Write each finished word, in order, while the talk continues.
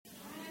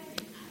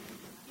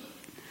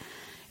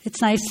It's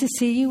nice to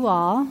see you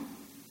all.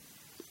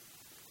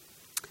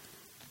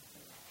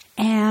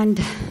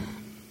 And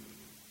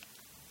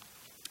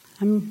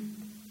I'm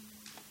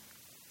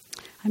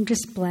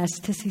just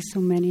blessed to see so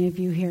many of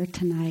you here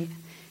tonight.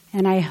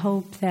 And I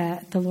hope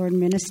that the Lord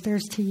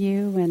ministers to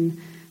you and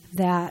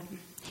that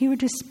He would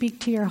just speak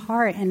to your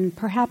heart. And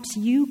perhaps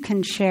you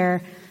can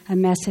share a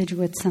message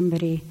with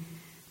somebody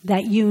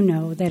that you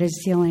know that is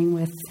dealing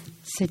with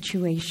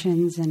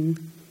situations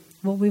and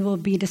what we will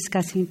be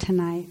discussing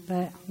tonight.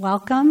 But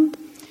welcome.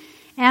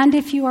 And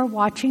if you are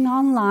watching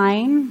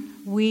online,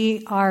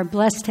 we are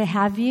blessed to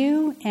have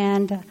you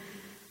and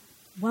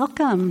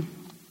welcome.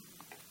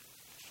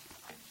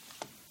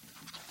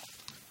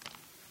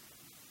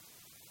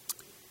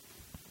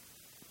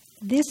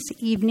 This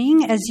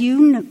evening, as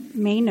you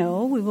may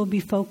know, we will be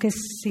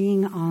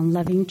focusing on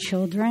loving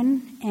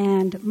children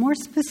and more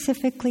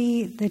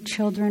specifically the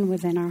children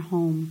within our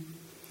home.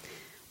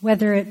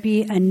 Whether it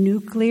be a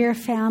nuclear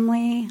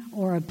family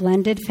or a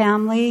blended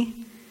family.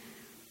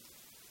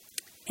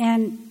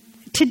 And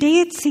today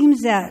it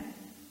seems that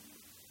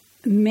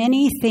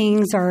many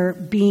things are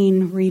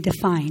being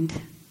redefined.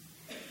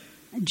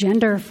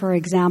 Gender, for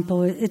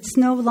example, it's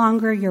no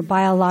longer your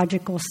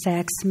biological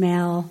sex,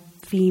 male,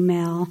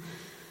 female,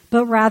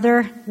 but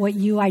rather what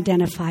you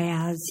identify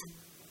as.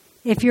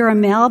 If you're a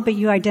male but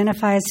you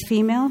identify as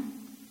female,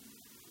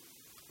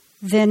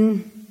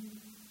 then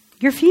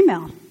you're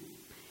female.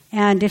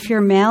 And if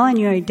you're male and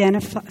you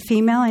identify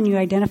female and you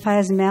identify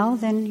as male,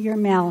 then you're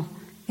male.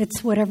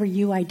 It's whatever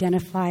you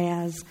identify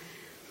as.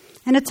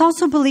 And it's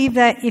also believed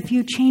that if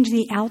you change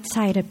the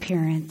outside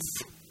appearance,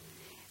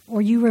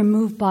 or you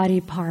remove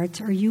body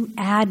parts, or you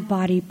add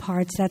body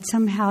parts, that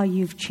somehow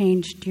you've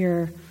changed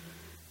your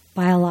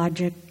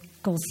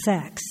biological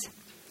sex.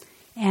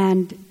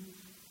 And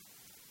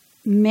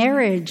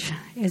marriage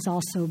is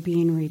also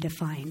being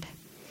redefined.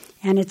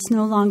 And it's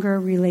no longer a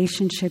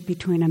relationship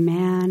between a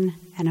man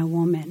and a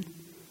woman.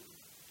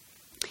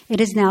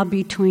 It is now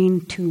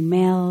between two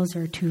males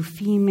or two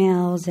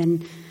females,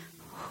 and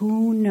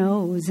who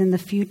knows in the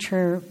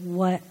future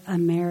what a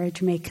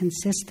marriage may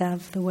consist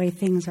of, the way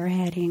things are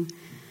heading.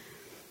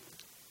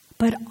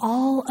 But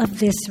all of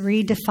this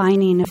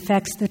redefining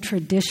affects the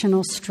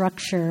traditional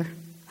structure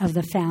of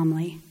the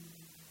family.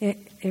 It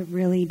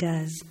really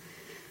does.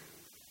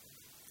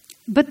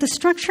 But the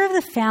structure of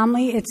the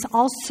family, it's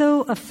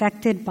also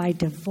affected by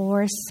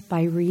divorce,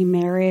 by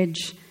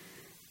remarriage,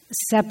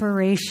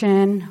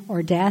 separation,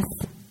 or death.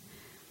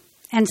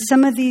 And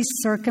some of these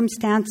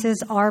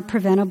circumstances are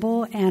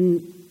preventable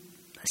and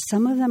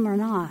some of them are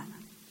not.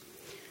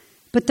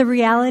 But the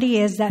reality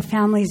is that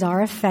families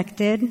are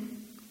affected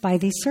by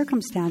these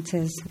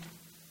circumstances.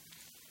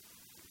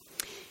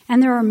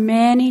 And there are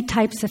many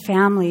types of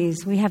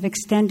families. We have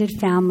extended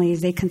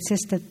families. They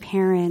consist of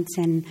parents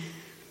and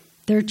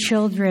their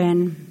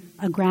children,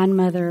 a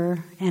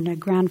grandmother and a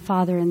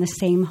grandfather in the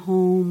same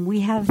home.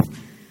 We have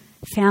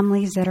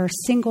families that are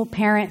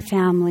single-parent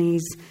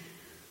families,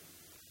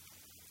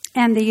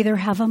 and they either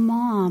have a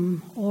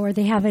mom or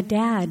they have a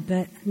dad,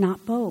 but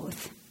not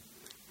both.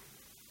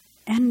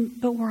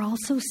 But we're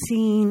also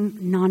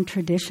seeing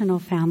non-traditional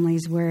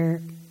families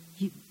where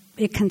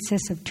it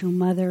consists of two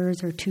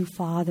mothers or two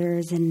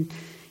fathers, and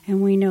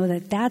we know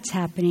that that's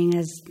happening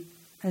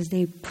as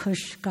they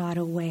push God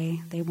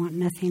away. They want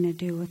nothing to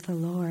do with the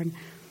Lord.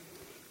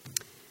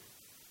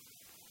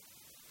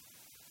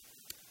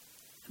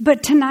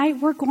 But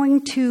tonight we're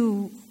going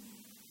to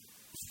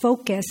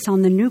focus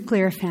on the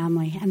nuclear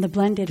family and the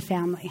blended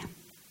family.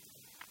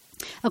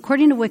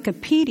 According to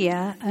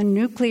Wikipedia, a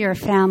nuclear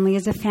family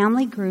is a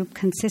family group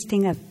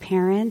consisting of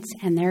parents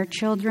and their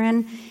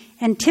children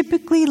and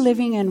typically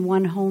living in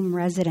one home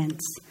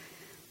residence.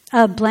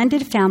 A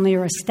blended family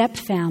or a step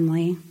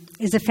family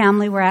is a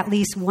family where at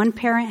least one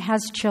parent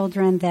has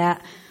children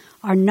that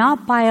are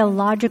not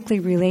biologically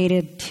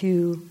related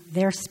to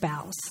their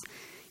spouse.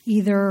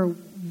 Either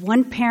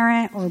one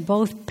parent or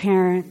both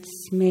parents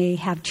may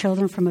have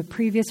children from a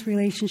previous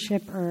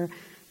relationship or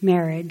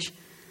marriage.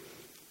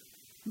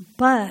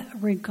 But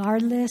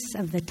regardless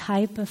of the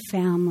type of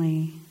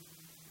family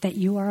that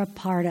you are a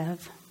part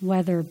of,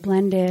 whether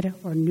blended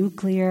or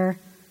nuclear,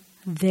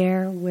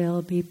 there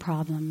will be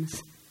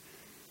problems.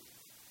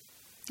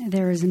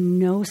 There is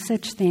no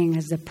such thing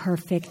as a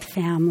perfect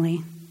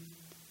family,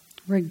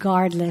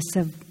 regardless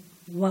of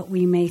what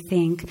we may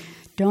think.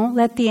 Don't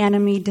let the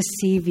enemy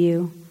deceive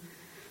you,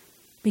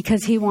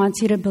 because he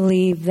wants you to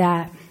believe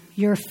that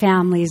your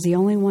family is the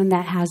only one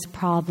that has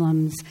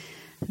problems,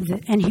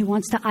 and he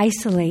wants to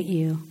isolate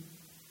you.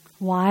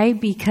 Why?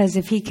 Because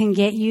if he can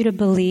get you to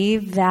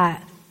believe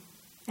that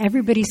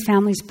everybody's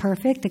family is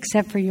perfect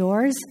except for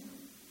yours,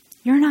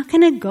 you're not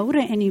going to go to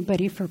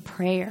anybody for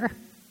prayer.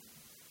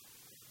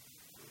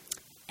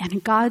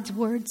 And God's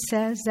word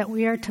says that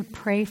we are to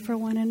pray for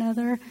one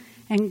another,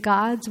 and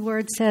God's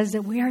word says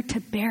that we are to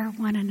bear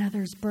one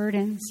another's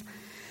burdens.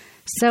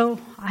 So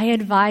I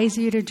advise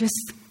you to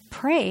just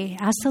pray.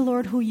 Ask the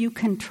Lord who you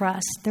can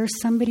trust. There's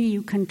somebody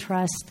you can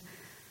trust.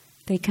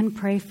 They can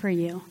pray for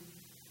you.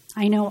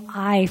 I know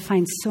I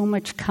find so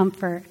much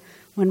comfort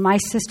When my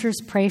sisters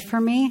pray for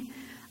me,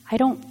 I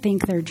don't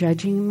think they're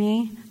judging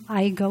me.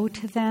 I go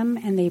to them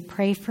and they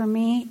pray for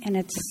me, and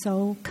it's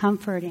so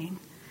comforting.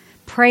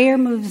 Prayer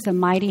moves the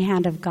mighty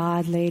hand of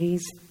God,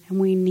 ladies, and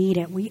we need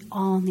it. We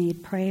all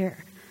need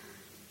prayer.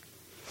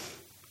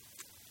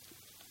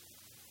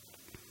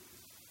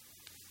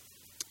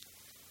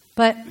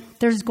 But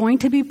there's going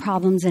to be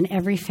problems in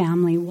every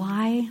family.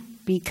 Why?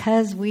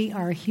 Because we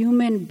are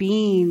human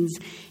beings,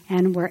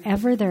 and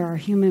wherever there are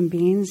human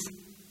beings,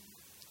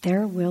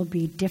 there will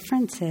be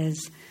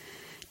differences.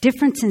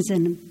 Differences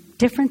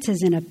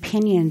in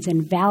opinions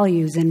and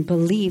values and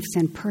beliefs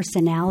and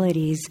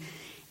personalities,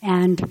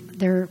 and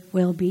there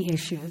will be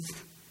issues.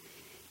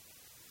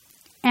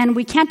 And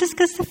we can't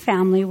discuss the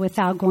family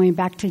without going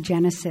back to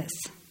Genesis,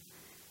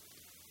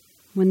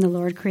 when the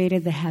Lord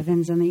created the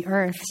heavens and the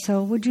earth.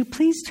 So would you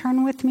please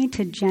turn with me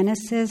to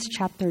Genesis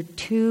chapter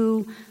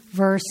 2,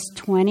 verse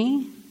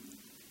 20?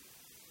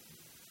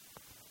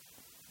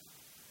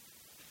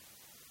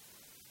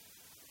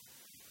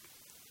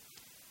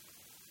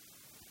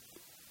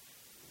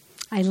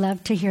 I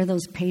love to hear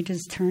those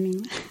pages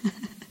turning.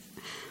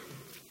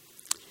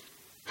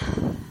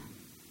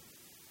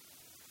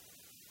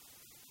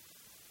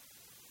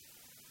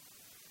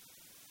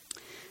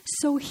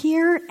 So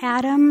here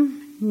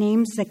Adam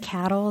names the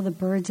cattle, the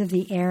birds of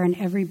the air, and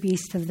every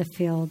beast of the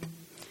field.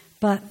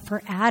 But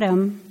for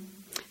Adam,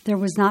 there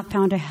was not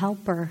found a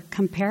helper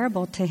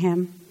comparable to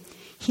him.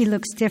 He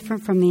looks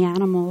different from the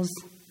animals,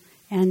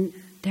 and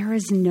there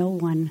is no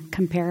one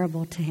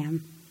comparable to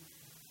him.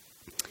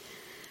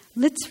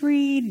 Let's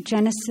read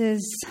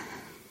Genesis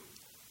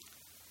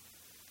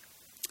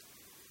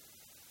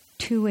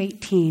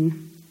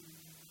 2:18.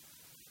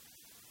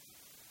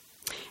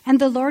 And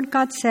the Lord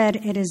God said,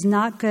 "It is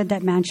not good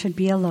that man should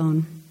be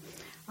alone.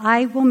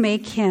 I will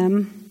make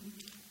him..."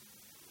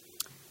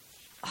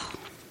 Oh,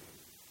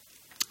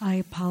 I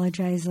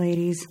apologize,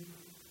 ladies.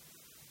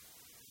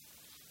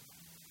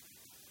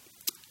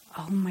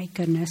 Oh my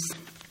goodness.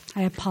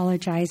 I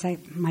apologize.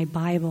 My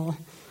Bible.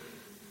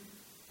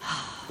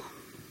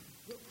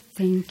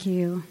 Thank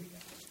you.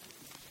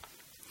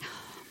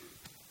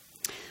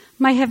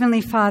 My Heavenly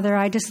Father,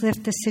 I just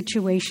lift the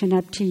situation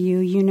up to you.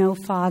 You know,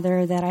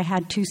 Father, that I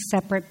had 2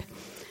 separate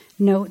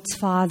notes,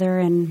 Father,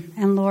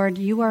 and Lord,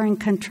 you are in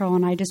control,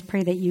 and I just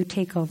pray that you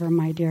take over,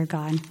 my dear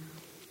God.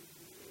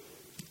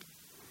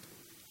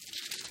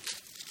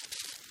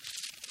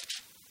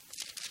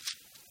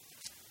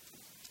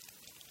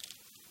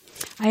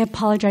 I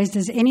apologize.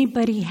 Does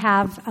anybody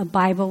have a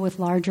Bible with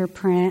larger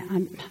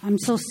print? I'm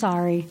so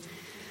sorry.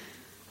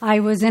 I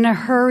was in a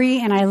hurry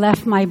and I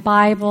left my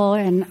Bible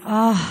and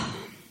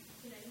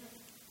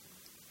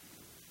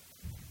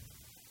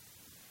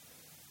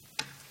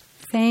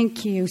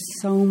thank you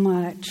so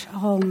much.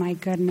 Oh my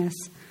goodness.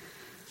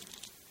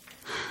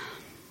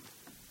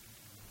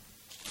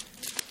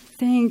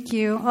 Thank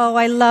you. Oh,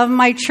 I love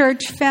my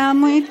church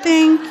family.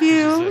 Thank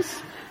you.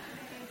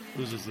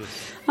 Whose is this?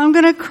 I'm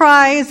going to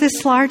cry. Is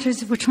this large?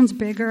 Which one's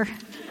bigger?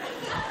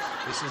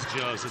 This is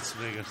Joe's. It's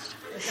the biggest.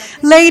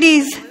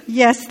 Ladies,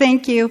 yes,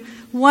 thank you.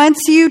 Once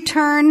you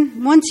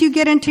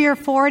get into your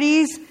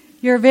 40s,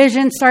 your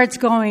vision starts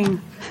going.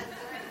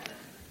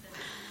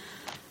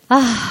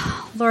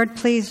 Lord,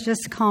 please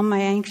just calm my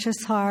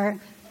anxious heart.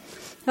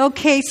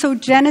 Okay, so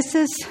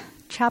Genesis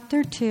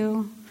chapter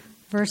 2,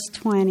 verse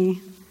 20.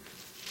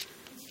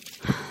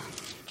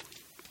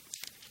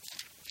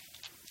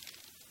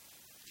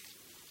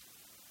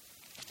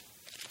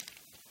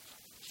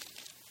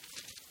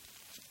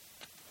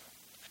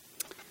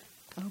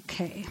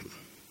 Okay,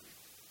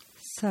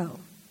 so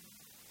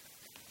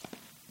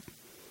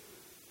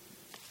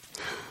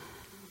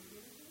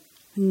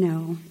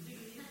no.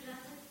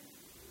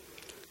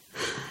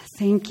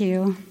 Thank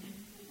you.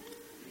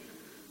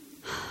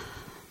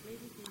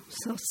 I'm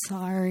so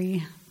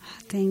sorry.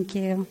 Thank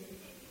you.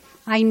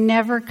 I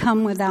never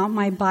come without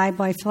my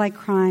Bible. I feel like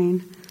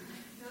crying.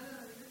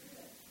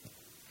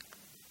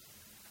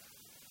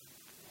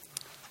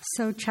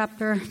 So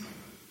chapter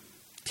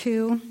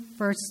 2,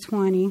 verse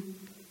 20.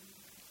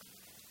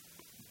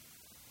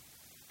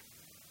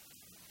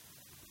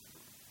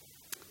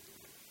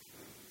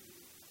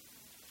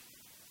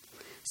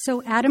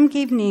 So Adam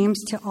gave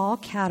names to all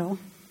cattle.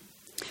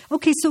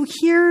 Okay, so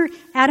here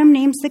Adam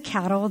names the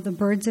cattle, the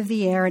birds of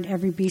the air, and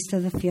every beast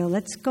of the field.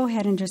 Let's go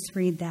ahead and just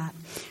read that.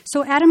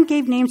 So Adam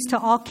gave names to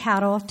all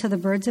cattle, to the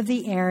birds of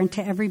the air, and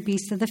to every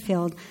beast of the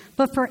field.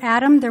 But for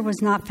Adam there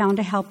was not found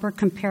a helper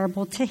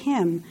comparable to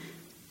him.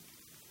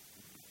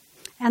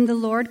 And the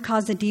Lord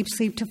caused a deep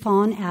sleep to fall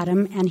on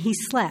Adam, and he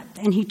slept.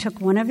 And he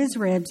took one of his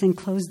ribs and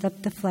closed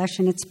up the flesh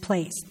in its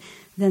place.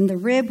 Then the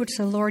rib which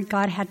the Lord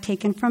God had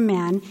taken from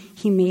man,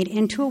 he made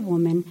into a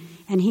woman,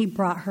 and he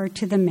brought her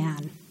to the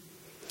man.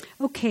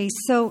 Okay,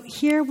 so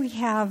here we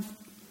have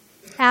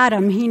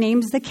Adam. He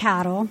names the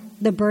cattle,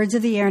 the birds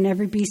of the air, and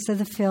every beast of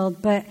the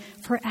field. But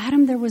for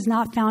Adam, there was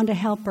not found a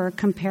helper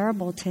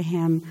comparable to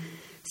him.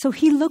 So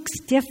he looks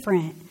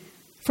different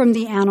from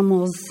the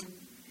animals.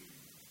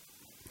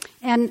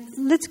 And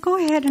let's go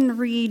ahead and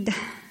read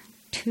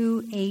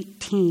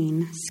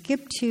 2:18.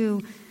 Skip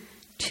to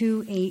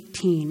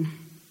 2:18.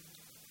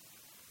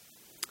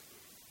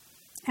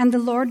 And the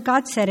Lord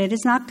God said, "It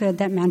is not good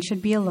that man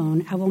should be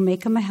alone. I will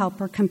make him a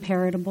helper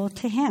comparable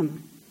to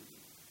him."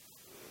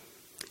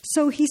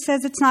 So he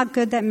says it's not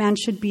good that man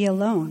should be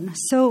alone.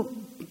 So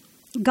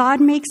God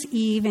makes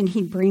Eve and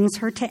he brings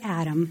her to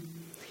Adam.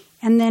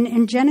 And then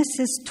in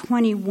Genesis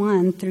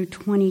 21 through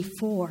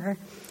 24,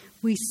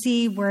 we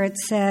see where it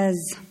says,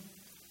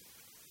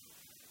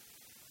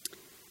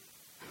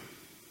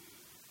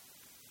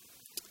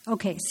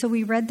 okay, so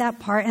we read that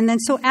part. And then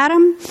so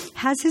Adam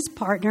has his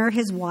partner,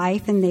 his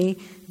wife, and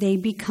they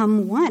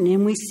become one.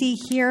 And we see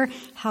here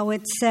how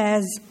it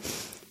says,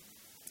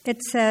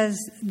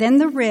 then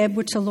the rib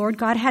which the Lord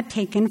God had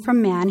taken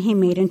from man, he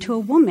made into a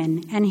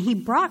woman, and he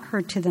brought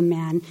her to the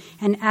man.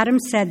 And Adam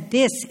said,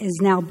 "This is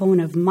now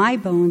bone of my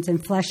bones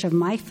and flesh of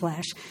my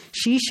flesh.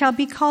 She shall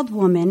be called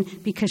woman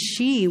because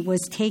she was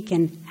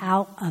taken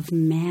out of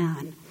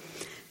man."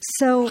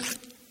 So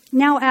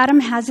now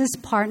Adam has his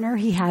partner,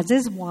 he has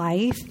his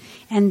wife,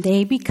 and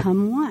they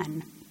become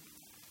one.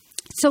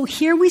 So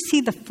here we see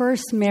the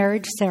first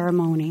marriage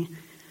ceremony.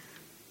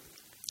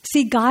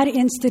 See, God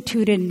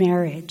instituted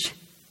marriage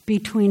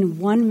between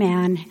one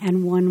man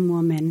and one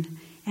woman.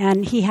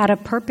 And he had a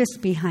purpose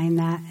behind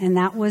that, and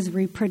that was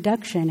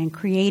reproduction and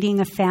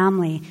creating a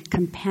family,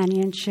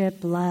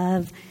 companionship,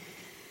 love.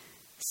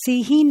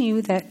 See, he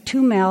knew that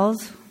two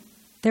males,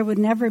 there would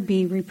never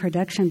be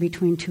reproduction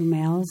between two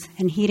males,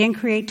 and he didn't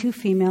create two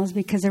females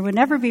because there would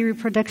never be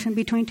reproduction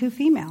between two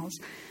females.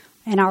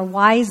 And our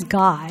wise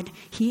God,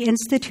 he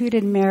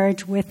instituted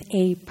marriage with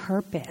a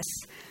purpose.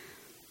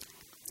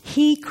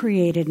 He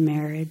created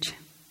marriage.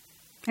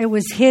 It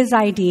was his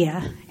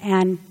idea,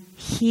 and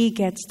he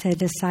gets to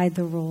decide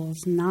the rules,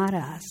 not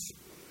us.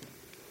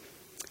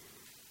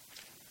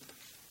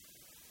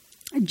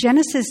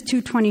 Genesis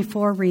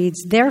 2:24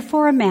 reads,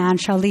 "Therefore a man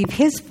shall leave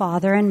his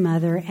father and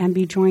mother and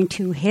be joined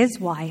to his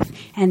wife,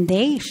 and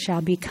they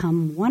shall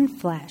become one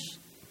flesh."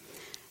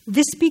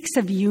 This speaks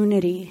of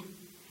unity,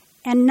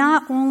 and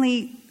not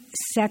only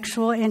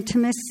sexual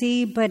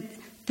intimacy, but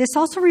this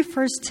also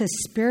refers to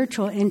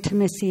spiritual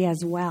intimacy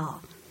as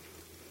well.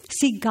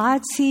 See,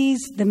 God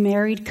sees the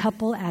married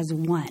couple as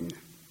one.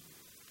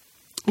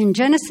 In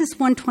Genesis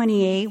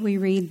 1:28, we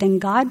read, "Then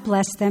God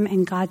blessed them,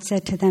 and God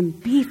said to them,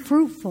 'Be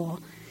fruitful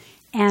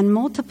and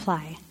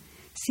multiply.'"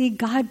 See,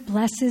 God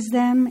blesses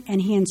them,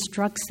 and he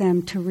instructs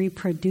them to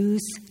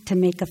reproduce, to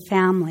make a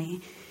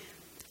family.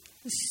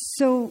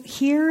 So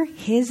here,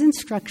 his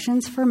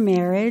instructions for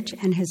marriage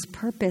and his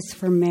purpose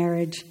for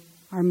marriage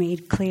are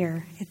made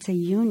clear. It's a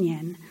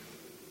union.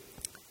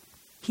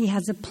 He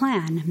has a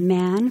plan.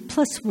 Man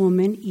plus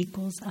woman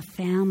equals a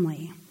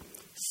family.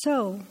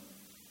 So,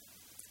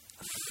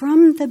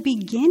 from the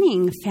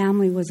beginning,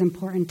 family was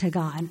important to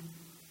God.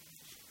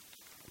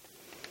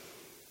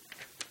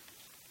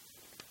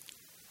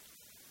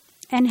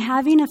 And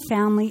having a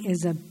family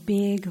is a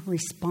big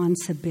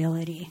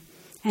responsibility.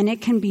 And it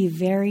can be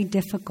very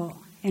difficult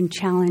and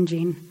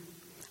challenging.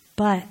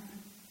 But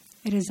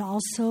it is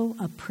also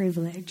a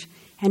privilege.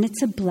 And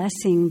it's a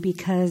blessing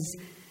because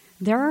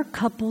there are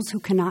couples who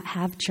cannot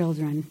have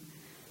children.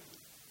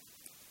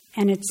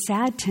 And it's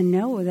sad to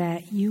know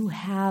that you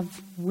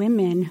have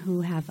women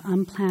who have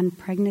unplanned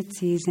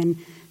pregnancies and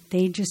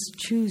they just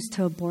choose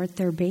to abort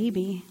their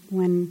baby,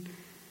 when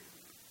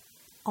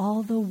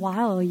all the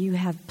while you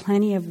have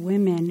plenty of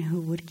women who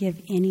would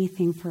give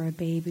anything for a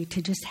baby,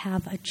 to just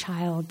have a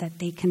child that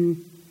they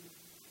can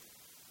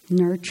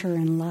nurture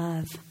and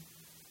love.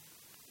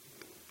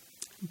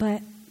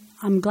 But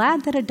I'm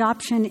glad that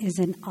adoption is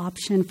an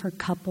option for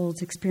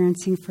couples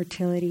experiencing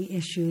fertility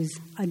issues.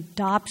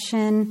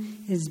 Adoption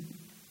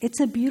it's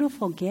a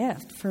beautiful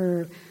gift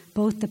for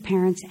both the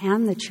parents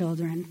and the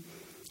children,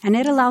 and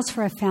it allows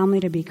for a family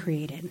to be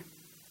created.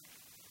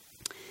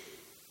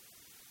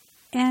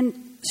 And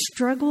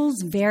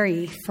struggles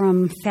vary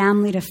from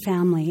family to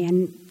family,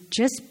 and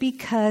just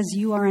because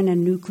you are in a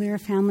nuclear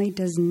family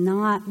does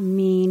not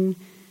mean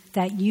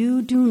that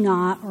you do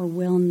not or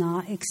will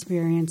not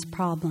experience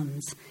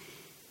problems.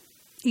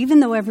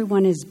 Even though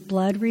everyone is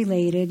blood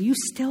related, you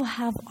still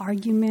have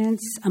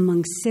arguments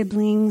among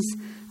siblings,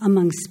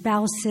 among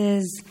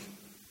spouses.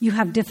 You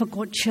have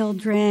difficult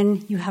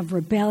children, you have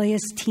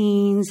rebellious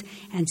teens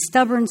and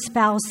stubborn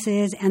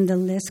spouses, and the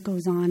list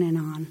goes on and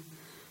on.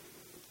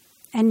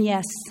 And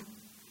yes,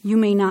 you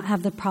may not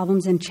have the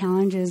problems and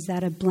challenges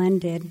that a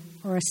blended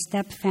or a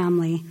step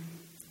family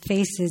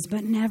faces,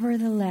 but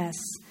nevertheless,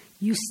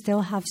 you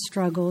still have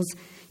struggles,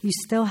 you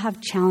still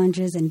have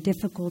challenges and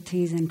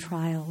difficulties and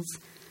trials.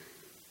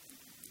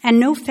 And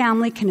no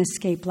family can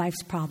escape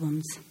life's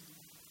problems.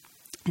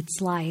 It's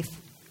life.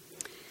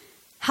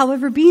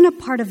 However, being a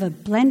part of a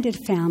blended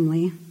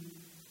family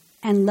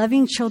and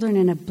loving children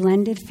in a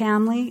blended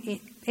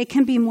family, it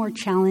can be more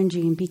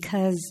challenging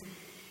because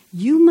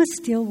you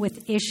must deal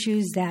with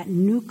issues that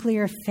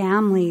nuclear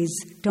families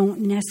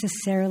don't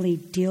necessarily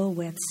deal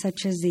with,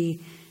 such as the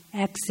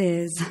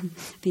exes,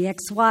 the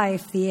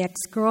ex-wife, the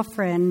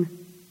ex-girlfriend,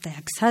 the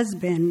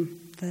ex-husband,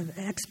 the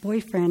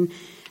ex-boyfriend,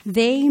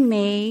 they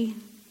may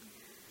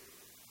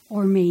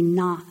or may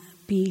not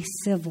be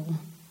civil.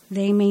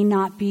 They may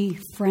not be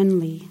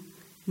friendly.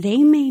 They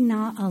may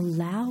not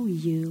allow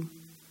you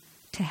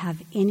to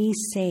have any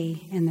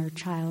say in their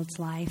child's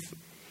life.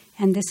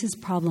 And this is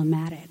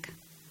problematic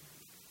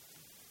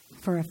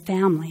for a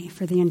family,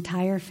 for the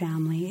entire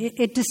family.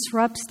 It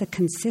disrupts the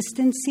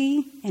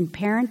consistency in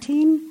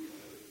parenting,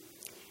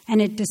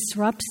 and it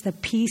disrupts the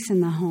peace in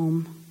the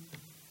home.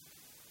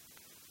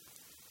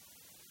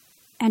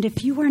 And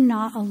if you are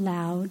not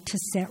allowed to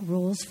set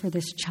rules for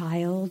this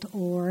child,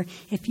 or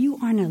if you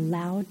aren't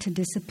allowed to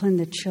discipline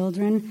the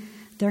children,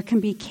 there can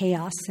be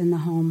chaos in the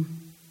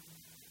home.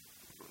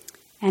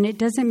 And it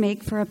doesn't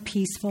make for a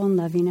peaceful and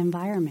loving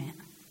environment.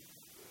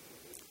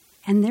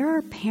 And there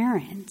are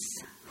parents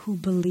who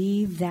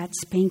believe that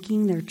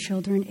spanking their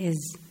children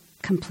is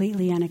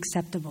completely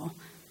unacceptable.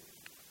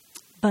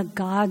 But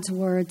God's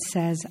word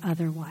says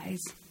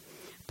otherwise.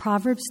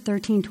 Proverbs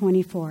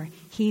 13:24,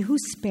 he who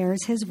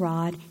spares his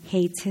rod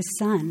hates his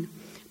son,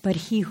 but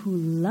he who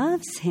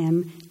loves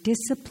him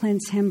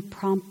disciplines him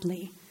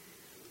promptly.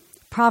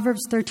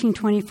 Proverbs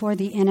 13:24,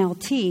 the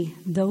NLT,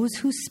 those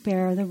who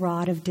spare the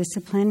rod of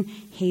discipline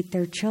hate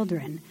their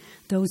children.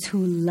 Those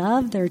who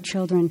love their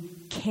children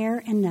care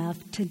enough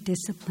to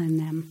discipline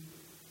them.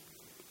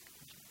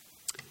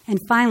 And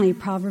finally,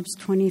 Proverbs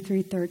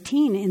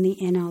 23:13 in the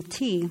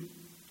NLT,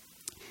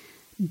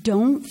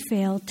 don't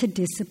fail to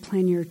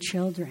discipline your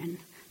children.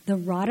 The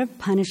rod of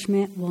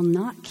punishment will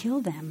not kill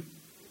them.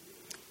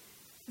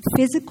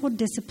 Physical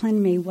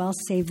discipline may well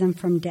save them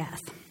from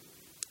death.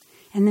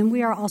 And then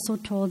we are also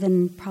told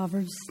in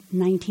Proverbs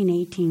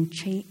 19:18,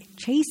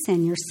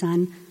 chasten your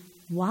son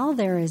while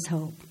there is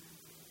hope,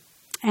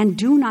 and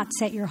do not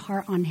set your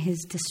heart on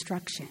his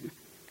destruction.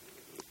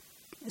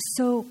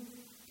 So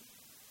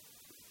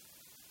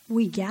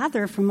we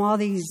gather from all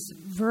these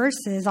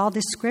verses, all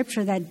this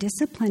scripture, that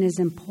discipline is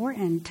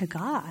important to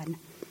God,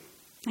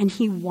 and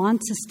he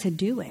wants us to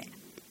do it.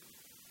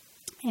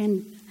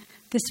 And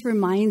this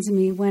reminds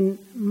me when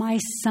my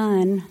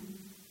son,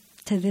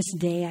 to this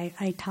day,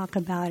 I talk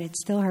about it,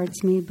 still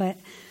hurts me, but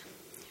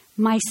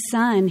my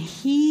son,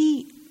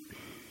 he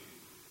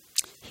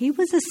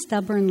was a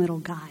stubborn little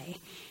guy,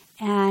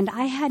 and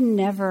I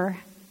never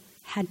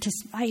had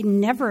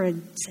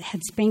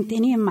spanked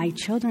any of my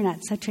children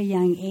at such a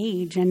young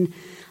age, and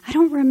I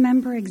don't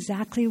remember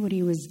exactly what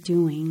he was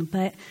doing,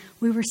 but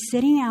we were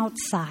sitting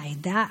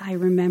outside. That I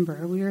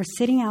remember. We were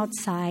sitting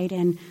outside,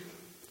 and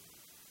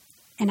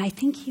I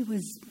think he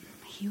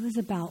was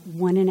about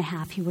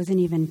 1.5. He wasn't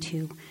even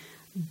 2.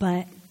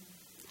 But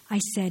I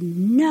said,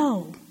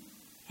 no.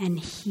 And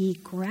he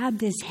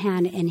grabbed his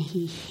hand and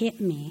he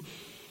hit me.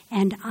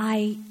 And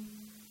I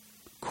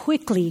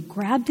quickly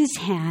grabbed his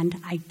hand.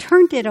 I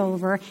turned it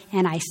over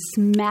and I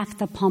smacked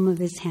the palm of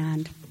his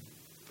hand.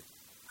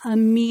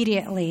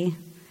 Immediately,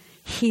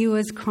 he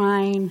was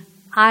crying.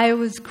 I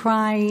was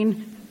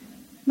crying.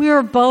 We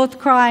were both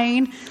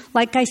crying.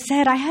 Like I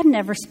said, I had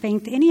never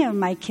spanked any of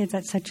my kids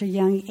at such a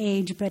young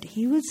age, but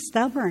he was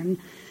stubborn.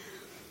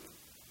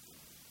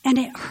 And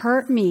it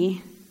hurt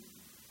me,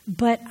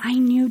 but I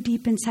knew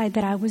deep inside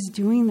that I was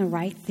doing the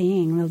right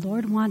thing. The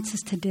Lord wants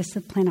us to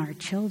discipline our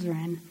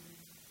children.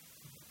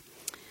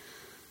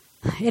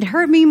 It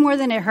hurt me more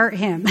than it hurt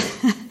him.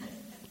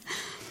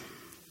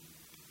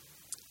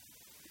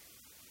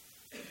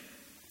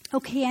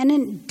 Okay, and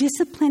in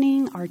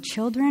disciplining our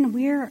children,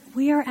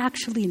 we are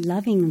actually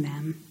loving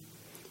them,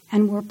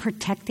 and we're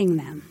protecting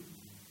them.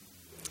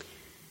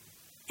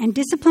 And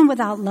discipline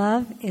without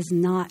love is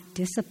not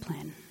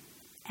discipline.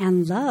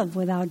 And love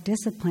without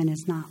discipline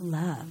is not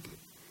love.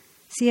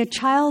 See, a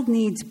child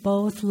needs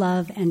both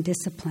love and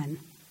discipline.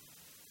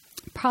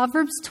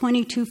 Proverbs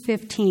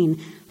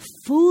 22:15,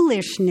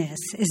 foolishness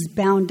is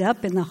bound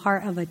up in the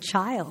heart of a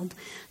child.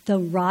 The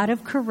rod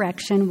of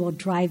correction will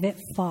drive it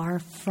far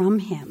from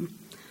him.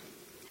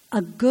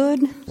 A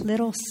good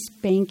little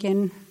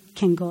spanking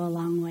can go a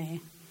long way.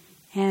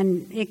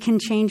 And it can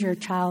change your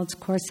child's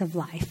course of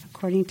life,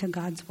 according to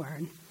God's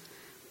word.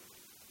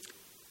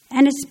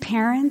 And as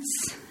parents,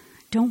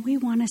 don't we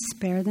want to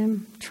spare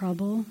them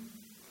trouble?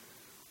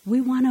 We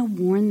want to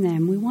warn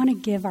them. We want to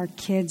give our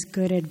kids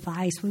good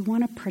advice. We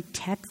want to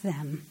protect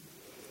them.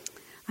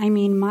 I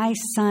mean, my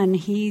son,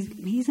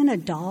 he's an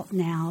adult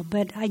now,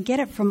 but I get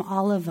it from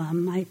all of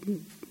them.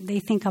 They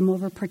think I'm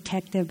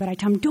overprotective, but I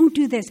tell them, don't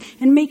do this,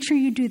 and make sure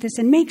you do this,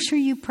 and make sure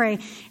you pray.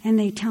 And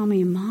they tell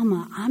me,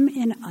 Mama, I'm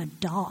an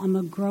adult. I'm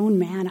a grown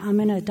man. I'm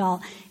an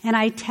adult. And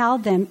I tell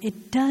them,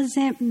 it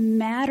doesn't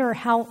matter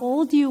how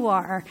old you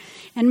are.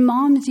 And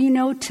moms, you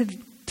know, to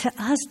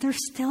us, they're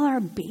still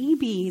our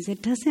babies.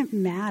 It doesn't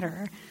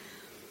matter.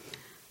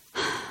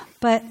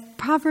 But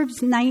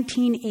Proverbs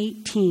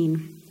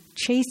 19:18,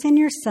 chasten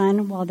your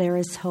son while there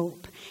is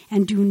hope,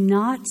 and do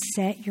not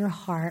set your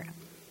heart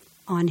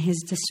on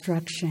his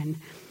destruction.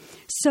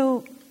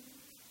 So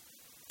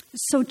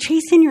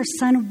chasten your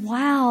son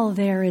while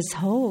there is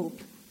hope.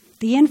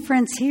 The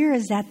inference here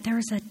is that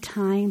there's a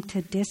time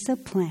to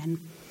discipline.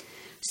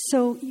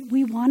 So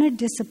we want to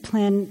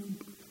discipline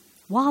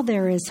while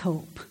there is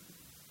hope.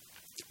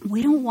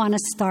 We don't want to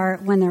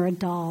start when they're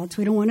adults.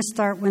 We don't want to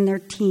start when they're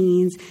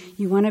teens.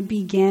 You want to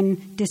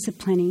begin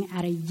disciplining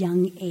at a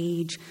young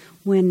age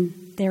when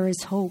there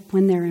is hope,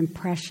 when they're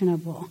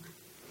impressionable.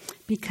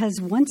 Because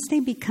once they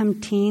become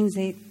teens,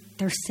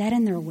 they're set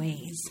in their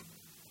ways.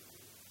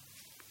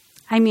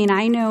 I mean,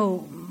 I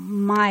know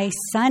my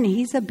son,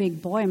 he's a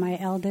big boy, my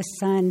eldest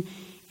son,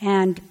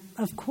 and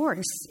of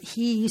course,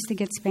 he used to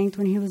get spanked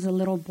when he was a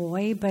little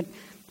boy, but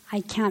I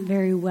can't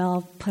very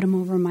well put him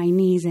over my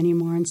knees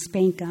anymore and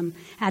spank him.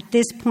 At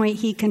this point,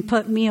 he can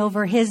put me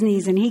over his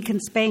knees and he can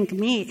spank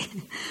me.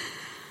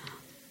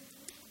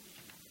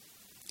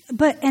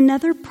 But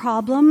another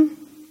problem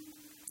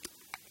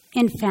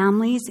in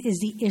families is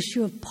the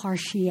issue of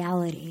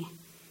partiality.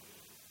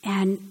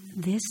 And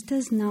this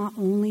does not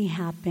only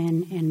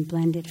happen in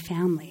blended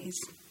families.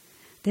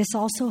 This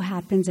also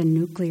happens in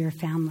nuclear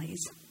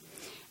families.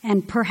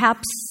 And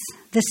perhaps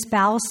the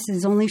spouse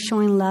is only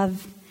showing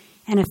love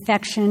and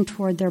affection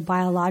toward their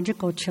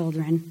biological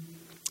children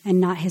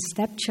and not his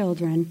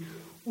stepchildren.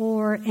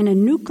 Or in a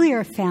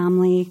nuclear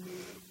family,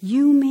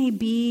 you may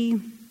be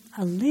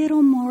a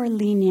little more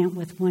lenient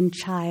with one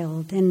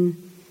child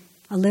and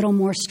a little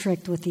more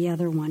strict with the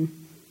other one.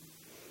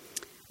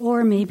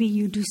 Or maybe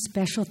you do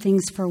special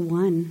things for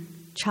one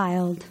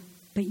child,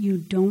 but you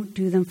don't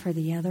do them for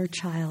the other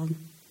child.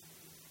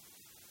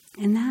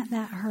 And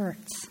that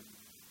hurts.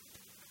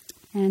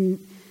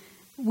 And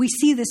we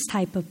see this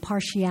type of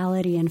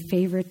partiality and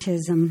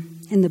favoritism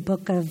in the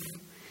book of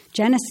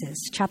Genesis,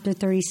 chapter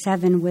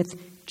 37, with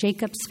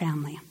Jacob's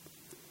family.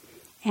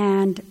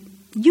 And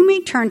you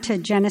may turn to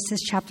Genesis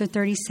chapter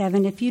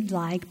 37 if you'd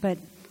like, but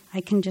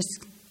I can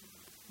just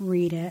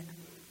read it.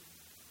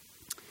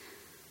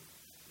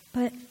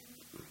 But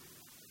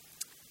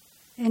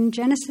in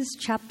Genesis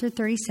chapter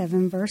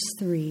 37, verse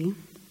 3,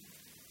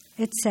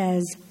 it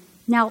says,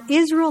 "Now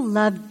Israel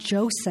loved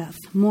Joseph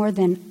more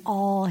than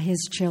all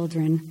his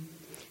children,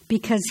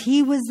 because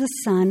he was the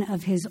son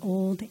of his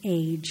old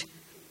age.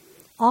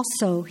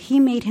 Also, he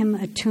made him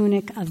a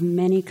tunic of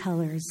many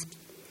colors.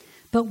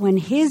 But when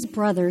his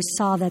brothers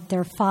saw that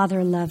their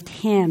father loved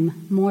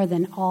him more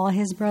than all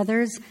his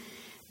brothers,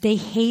 they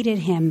hated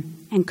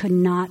him and could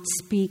not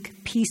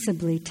speak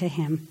peaceably to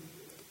him.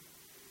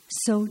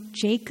 So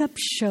Jacob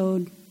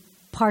showed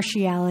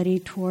partiality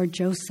toward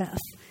Joseph.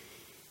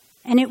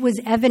 And it was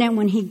evident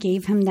when he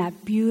gave him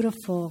that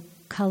beautiful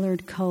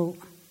colored coat.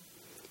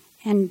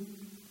 And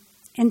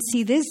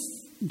see,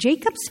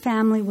 Jacob's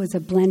family was a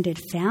blended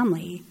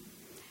family.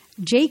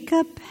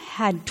 Jacob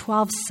had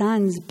 12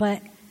 sons,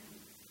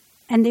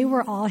 and they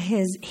were all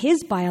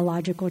his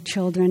biological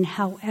children.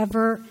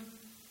 However,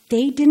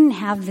 they didn't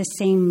have the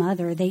same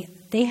mother.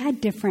 They had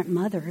different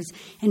mothers.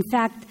 In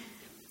fact,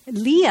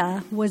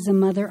 Leah was the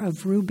mother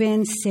of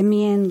Reuben,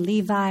 Simeon,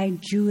 Levi,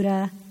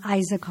 Judah,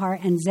 Issachar,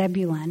 and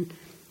Zebulun.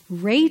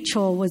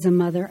 Rachel was the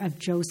mother of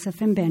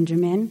Joseph and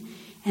Benjamin.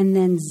 And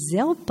then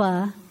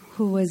Zilpah,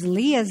 who was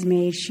Leah's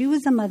maid, she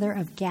was the mother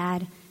of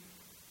Gad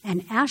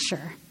and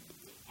Asher.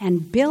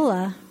 And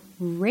Bilhah,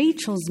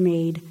 Rachel's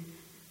maid,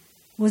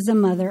 was the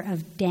mother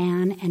of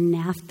Dan and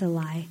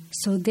Naphtali.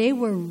 So they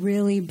were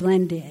really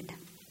blended.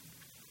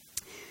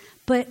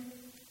 But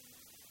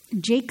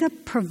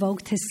Jacob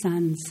provoked his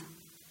sons.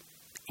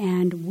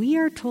 And we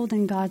are told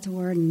in God's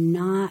word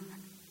not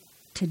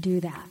to do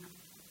that.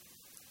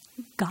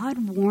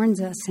 God warns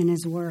us in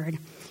his word.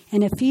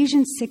 In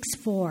Ephesians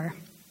 6:4,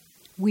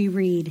 we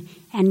read,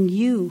 "And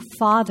you,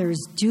 fathers,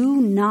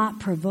 do not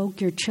provoke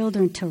your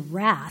children to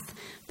wrath,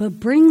 but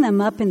bring them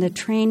up in the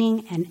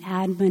training and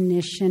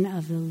admonition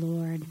of the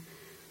Lord."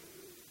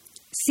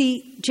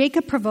 See,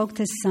 Jacob provoked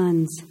his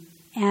sons,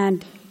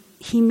 and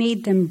he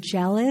made them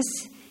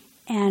jealous,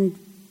 and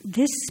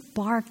this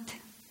sparked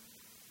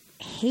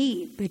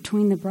hate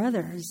between the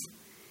brothers.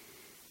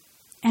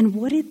 And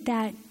what did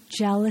that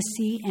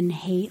jealousy and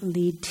hate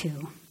lead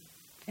to?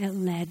 It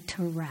led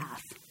to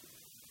wrath.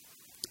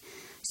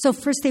 So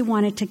first they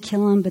wanted to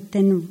kill him, but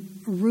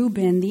then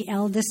Reuben, the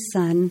eldest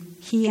son,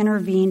 he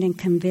intervened and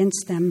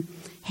convinced them,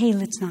 hey,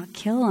 let's not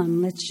kill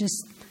him. Let's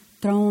just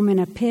throw him in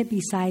a pit.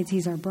 Besides,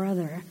 he's our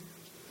brother.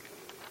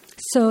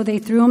 So they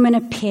threw him in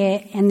a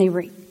pit, and they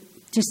were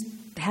just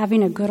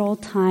having a good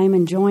old time,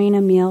 enjoying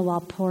a meal,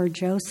 while poor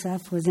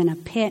Joseph was in a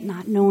pit,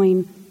 not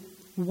knowing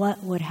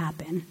what would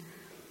happen.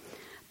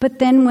 But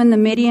then when the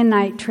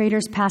Midianite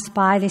traders passed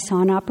by, they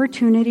saw an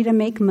opportunity to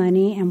make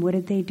money, and what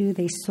did they do?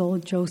 They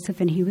sold Joseph,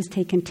 and he was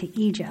taken to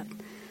Egypt.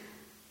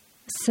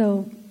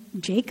 So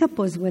Jacob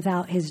was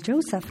without his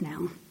Joseph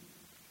now.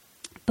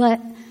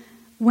 But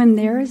when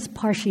there is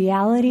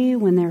partiality,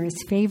 when there is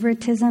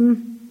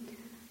favoritism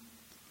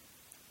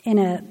in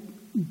a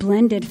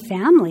blended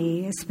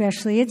family,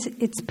 especially,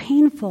 it's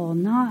painful,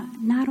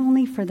 not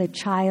only for the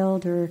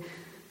child or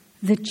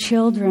the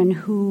children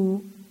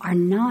who are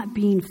not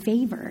being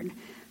favored,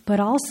 but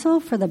also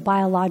for the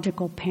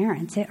biological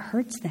parents. It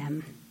hurts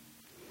them.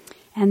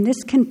 And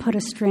this can put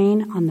a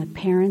strain on the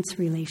parents'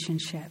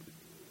 relationship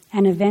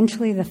and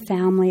eventually the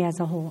family as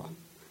a whole.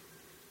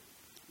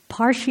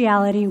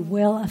 Partiality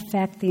will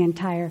affect the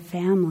entire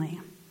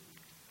family.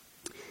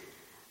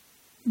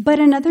 But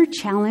another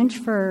challenge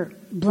for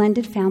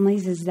blended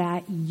families is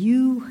that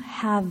you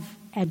have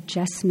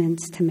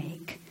adjustments to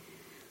make.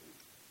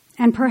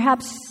 And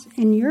perhaps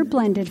in your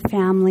blended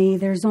family,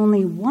 there's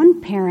only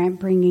one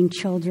parent bringing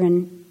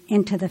children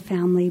into the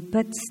family,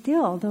 but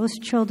still, those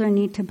children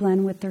need to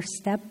blend with their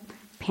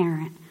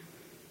step-parent.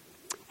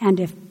 And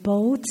if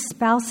both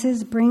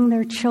spouses bring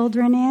their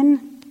children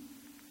in,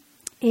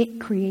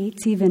 it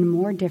creates even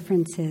more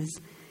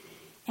differences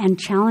and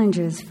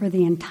challenges for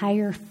the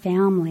entire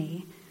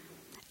family.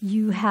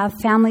 You have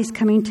families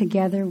coming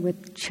together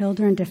with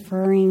children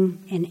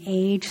differing in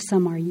age.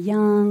 Some are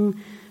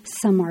young,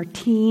 some are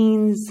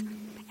teens,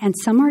 and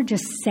some are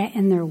just set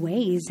in their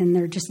ways and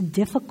they're just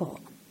difficult.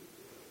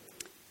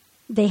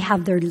 They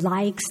have their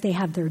likes, they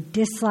have their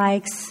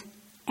dislikes,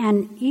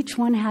 and each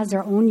one has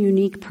their own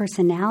unique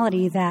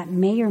personality that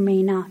may or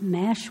may not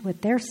mesh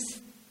with their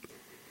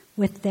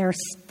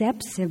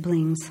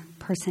step-siblings'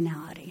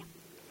 personality.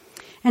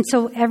 And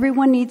so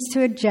everyone needs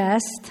to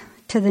adjust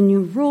to the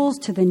new rules,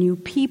 to the new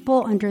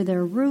people under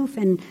their roof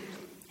and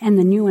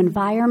the new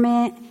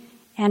environment,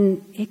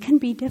 and it can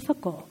be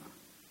difficult.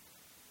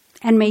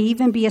 And may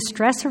even be a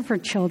stressor for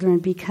children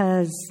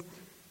because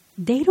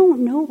they don't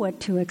know what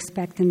to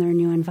expect in their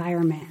new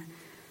environment.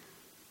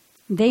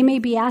 They may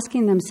be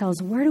asking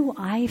themselves, where do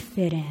I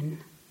fit in?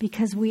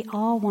 Because we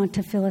all want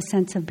to feel a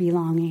sense of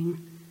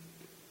belonging.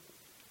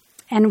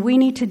 And we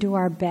need to do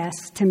our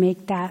best to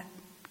make that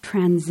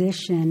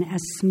transition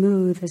as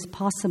smooth as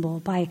possible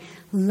by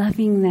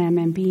loving them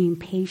and being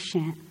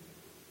patient.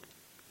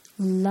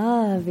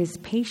 Love is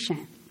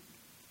patient.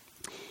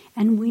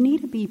 And we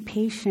need to be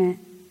patient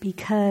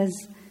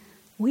because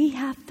we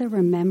have to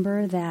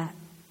remember that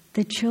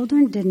the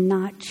children did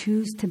not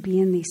choose to be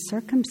in these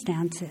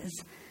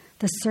circumstances.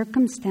 The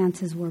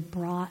circumstances were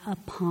brought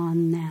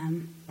upon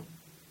them.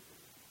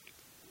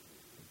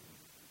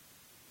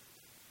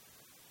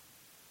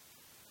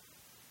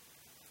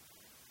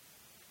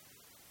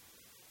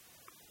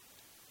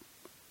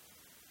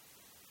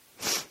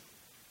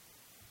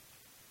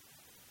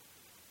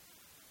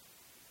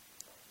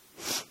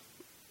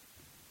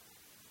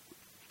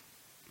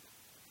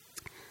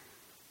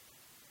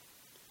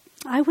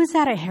 I was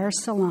at a hair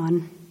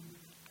salon,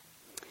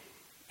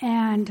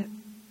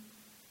 and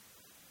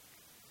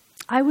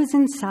I was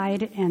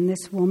inside, and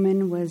this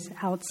woman was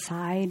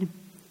outside,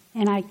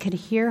 and I could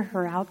hear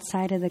her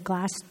outside of the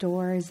glass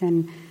doors,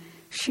 and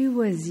she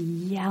was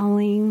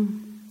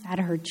yelling at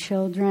her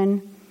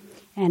children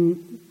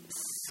and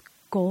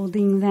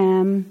scolding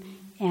them,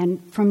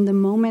 and from the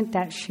moment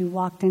that she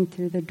walked in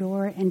through the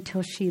door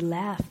until she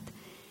left.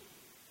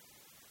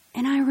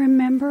 And I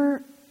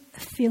remember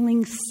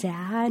feeling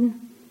sad,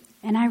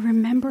 and I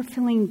remember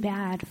feeling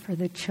bad for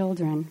the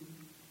children.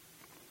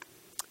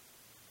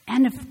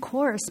 And of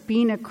course,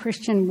 being a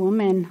Christian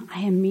woman,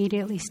 I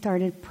immediately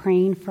started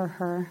praying for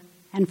her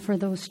and for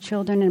those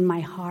children in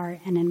my heart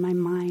and in my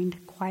mind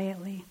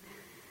quietly.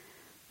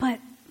 But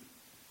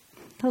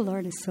the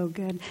Lord is so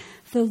good.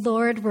 The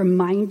Lord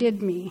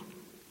reminded me,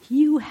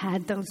 you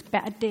had those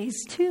bad days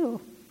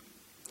too.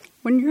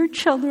 When your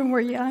children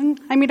were young,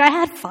 I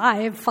had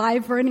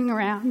five running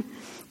around.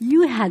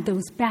 You had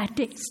those bad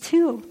days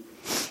too.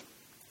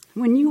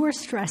 When you were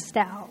stressed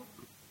out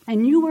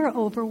and you were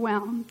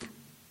overwhelmed.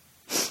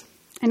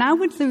 And I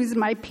would lose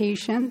my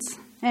patience.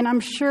 And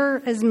I'm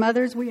sure as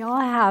mothers, we all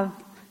have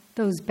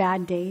those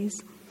bad days.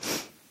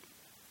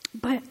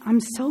 But I'm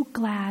so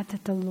glad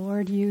that the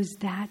Lord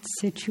used that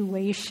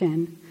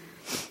situation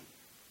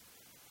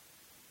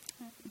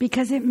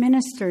because it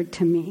ministered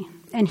to me.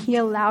 And He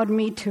allowed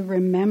me to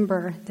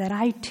remember that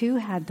I too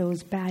had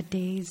those bad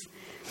days.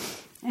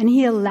 And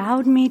He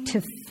allowed me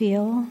to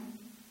feel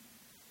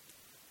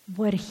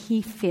what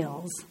He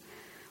feels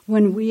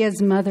when we as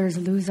mothers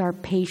lose our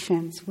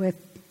patience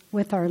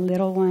with our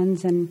little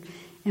ones and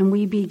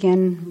we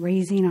begin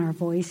raising our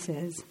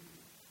voices.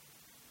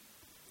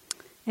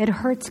 It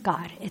hurts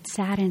God. It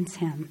saddens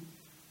Him.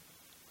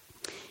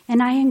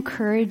 And I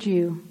encourage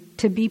you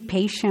to be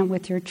patient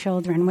with your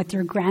children, with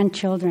your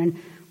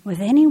grandchildren, with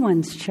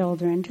anyone's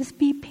children. Just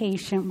be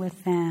patient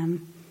with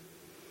them.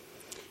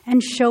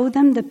 And show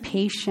them the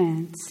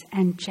patience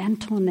and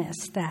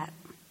gentleness that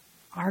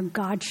our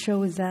God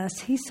shows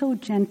us. He's so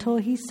gentle.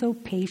 He's so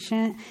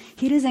patient.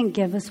 He doesn't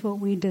give us what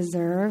we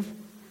deserve.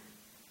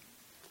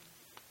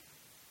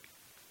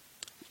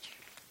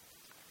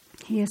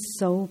 He is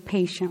so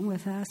patient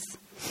with us.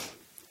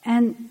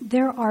 And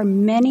there are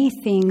many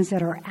things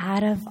that are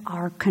out of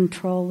our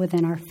control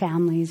within our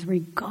families,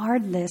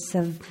 regardless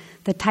of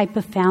the type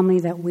of family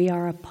that we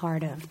are a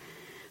part of.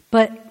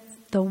 But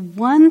the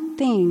one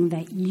thing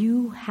that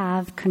you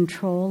have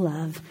control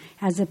of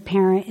as a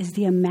parent is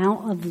the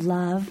amount of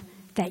love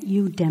that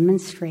you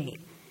demonstrate.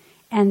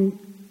 And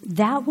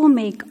that will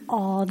make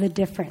all the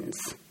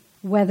difference.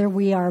 Whether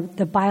we are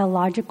the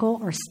biological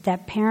or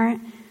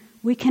step-parent,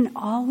 we can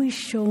always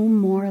show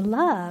more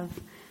love.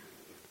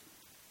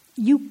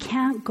 You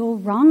can't go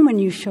wrong when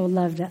you show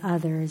love to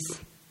others.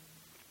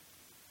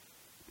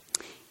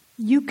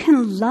 you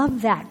can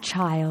love that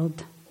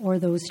child or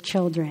those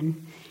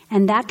children,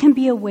 and that can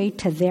be a way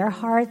to their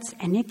hearts,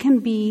 and it can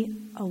be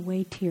a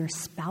way to your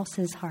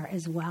spouse's heart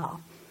as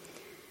well.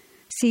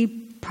 See,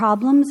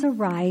 problems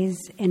arise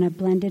in a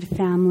blended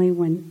family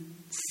when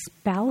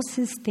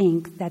spouses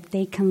think that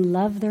they can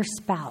love their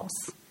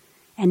spouse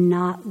and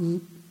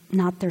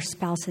not their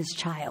spouse's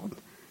child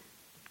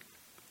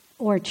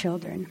or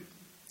children.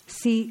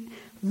 See,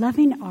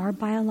 loving our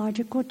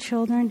biological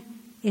children,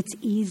 it's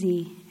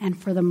easy, and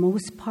for the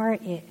most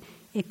part,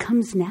 it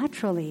comes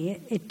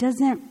naturally. It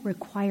doesn't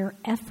require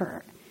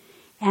effort.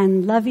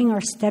 And loving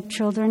our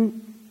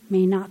stepchildren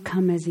may not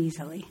come as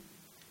easily.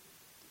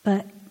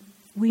 But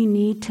we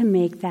need to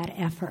make that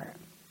effort.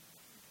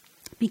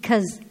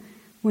 Because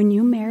when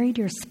you married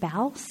your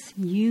spouse,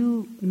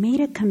 you made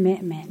a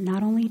commitment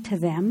not only to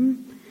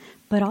them,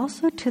 but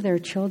also to their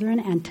children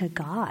and to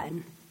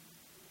God.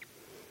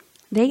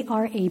 They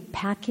are a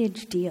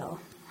package deal.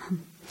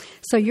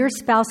 So your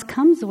spouse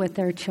comes with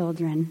their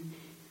children.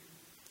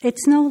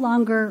 It's no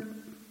longer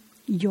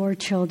your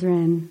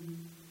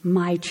children,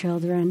 my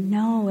children.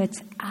 No,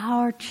 it's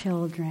our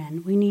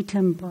children. We need to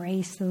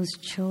embrace those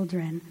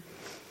children.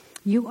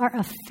 You are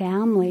a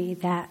family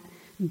that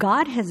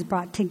God has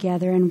brought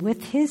together, and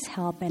with His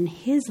help and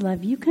His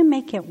love, you can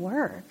make it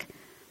work.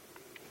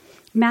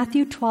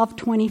 Matthew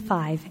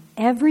 12:25,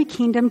 every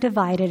kingdom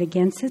divided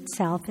against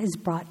itself is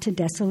brought to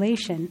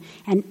desolation,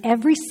 and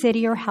every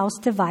city or house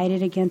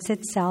divided against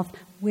itself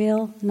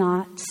will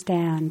not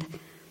stand.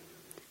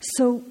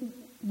 So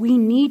we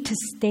need to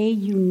stay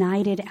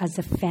united as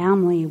a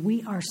family.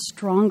 We are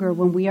stronger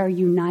when we are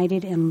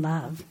united in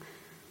love.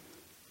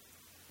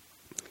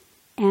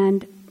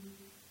 And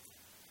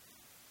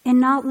in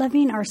not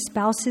loving our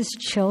spouse's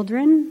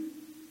children,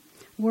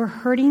 we're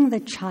hurting the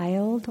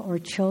child or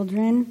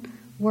children.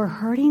 We're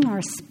hurting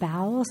our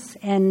spouse,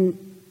 and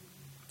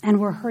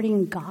we're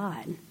hurting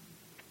God.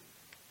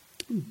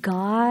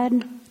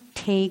 God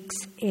takes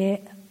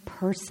it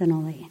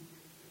personally.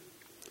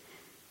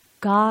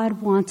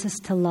 God wants us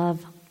to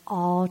love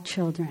all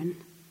children,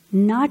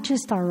 not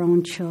just our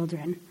own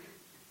children.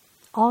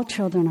 All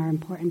children are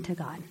important to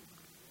God.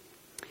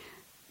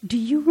 Do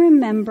you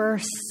remember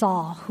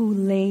Saul, who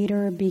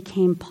later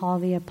became Paul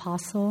the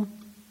Apostle?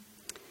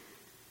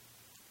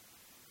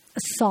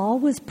 Saul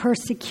was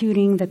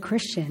persecuting the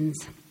Christians.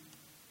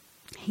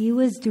 He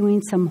was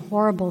doing some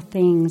horrible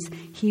things.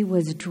 He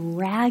was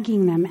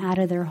dragging them out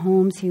of their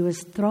homes. He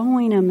was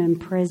throwing them in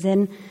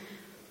prison.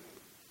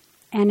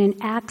 And in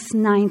Acts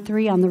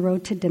 9:3, on the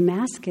road to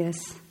Damascus,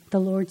 the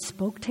Lord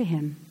spoke to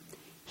him.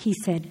 He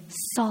said,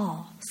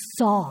 Saul,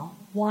 Saul,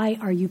 why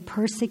are you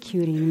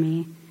persecuting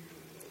me?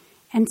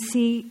 And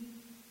see,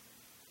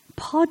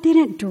 Paul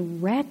didn't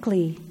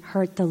directly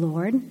hurt the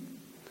Lord.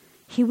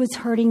 He was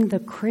hurting the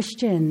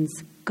Christians,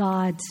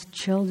 God's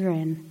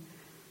children.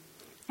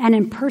 And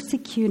in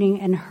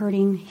persecuting and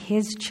hurting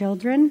his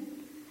children,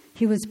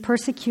 he was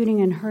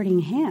persecuting and hurting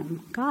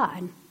him,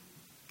 God.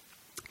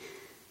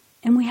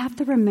 And we have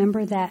to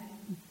remember that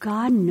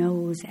God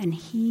knows and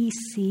He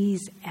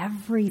sees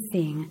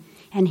everything.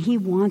 And He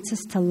wants us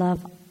to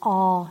love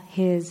all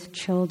His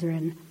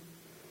children.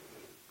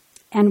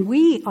 And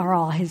we are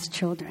all His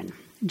children.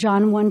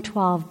 John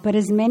 1:12, but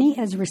as many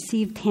as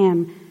received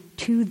Him,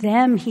 to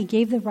them He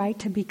gave the right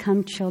to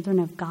become children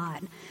of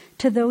God,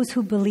 to those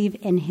who believe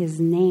in His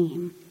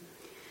name,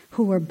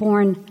 who were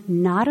born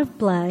not of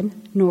blood,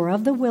 nor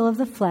of the will of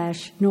the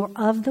flesh, nor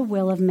of the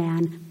will of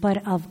man,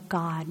 but of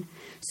God.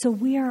 So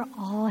we are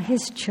all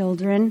His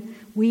children.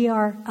 We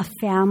are a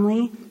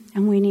family,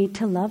 and we need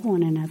to love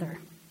one another.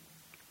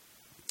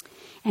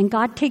 And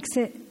God takes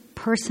it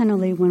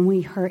personally when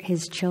we hurt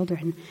His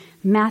children.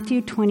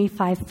 Matthew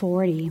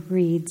 25:40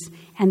 reads,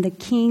 and the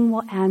king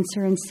will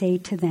answer and say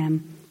to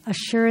them,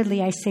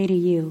 assuredly I say to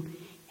you,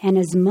 and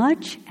as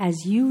much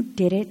as you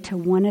did it to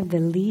one of the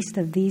least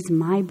of these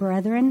my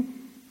brethren,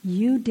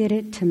 you did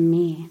it to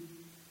me.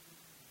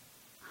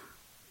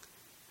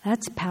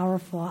 That's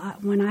powerful.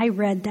 When I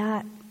read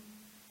that,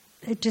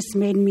 it just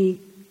made me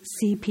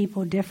see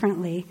people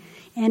differently.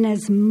 And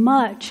as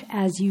much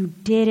as you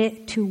did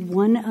it to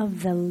one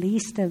of the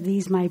least of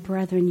these my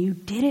brethren, you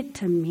did it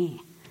to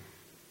me.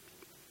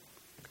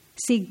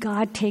 See,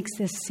 God takes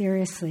this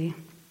seriously.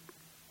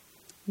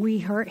 We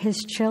hurt His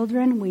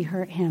children, we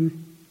hurt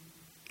Him.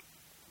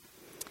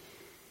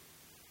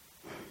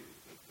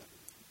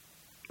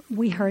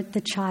 We hurt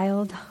the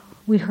child,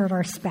 we hurt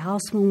our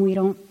spouse when we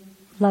don't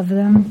love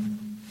them.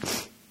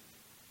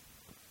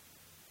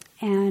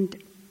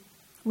 And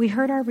we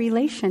hurt our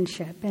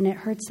relationship, and it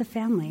hurts the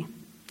family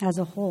as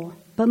a whole.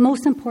 But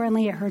most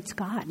importantly, it hurts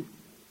God.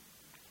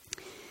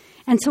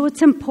 And so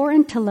it's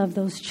important to love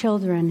those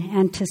children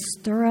and to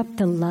stir up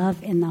the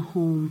love in the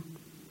home.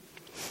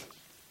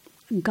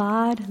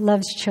 God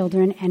loves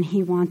children, and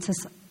He wants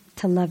us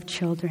to love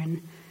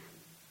children.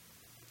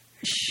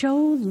 Show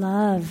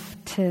love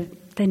to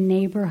the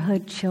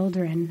neighborhood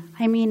children.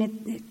 I mean,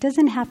 it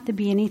doesn't have to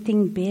be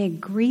anything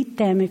big. Greet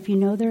them. If you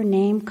know their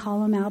name,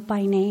 call them out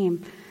by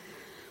name.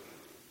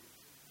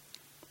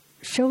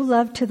 Show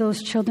love to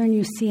those children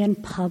you see in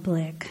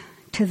public,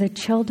 to the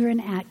children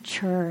at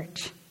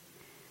church.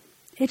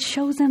 It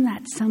shows them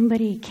that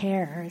somebody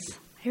cares.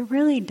 It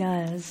really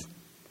does.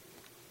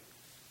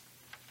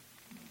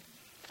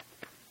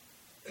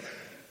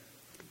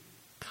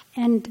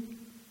 And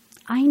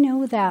I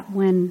know that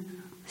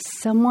when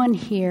someone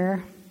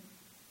here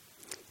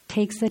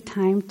takes the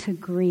time to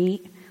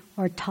greet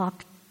or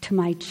talk to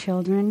my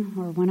children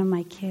or one of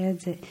my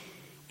kids,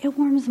 it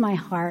warms my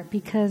heart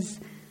because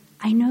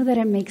I know that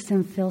it makes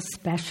them feel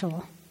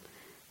special.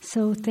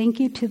 So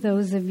thank you to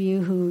those of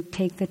you who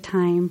take the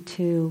time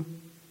to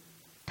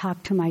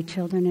talk to my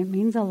children. It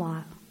means a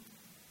lot.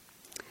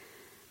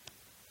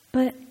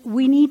 But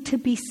we need to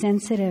be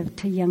sensitive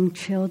to young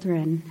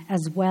children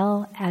as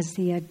well as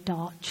the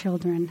adult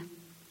children,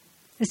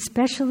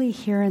 especially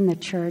here in the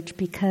church,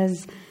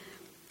 because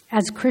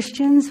as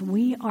Christians,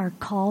 we are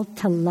called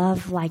to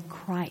love like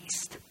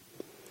Christ.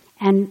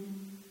 And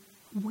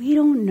we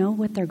don't know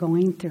what they're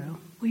going through.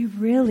 We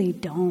really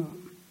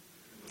don't.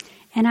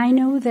 And I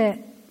know that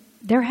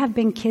there have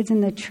been kids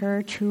in the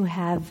church who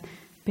have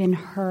been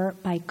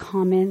hurt by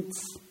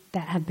comments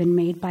that have been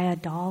made by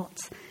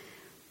adults.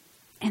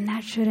 And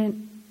that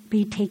shouldn't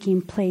be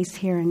taking place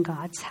here in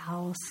God's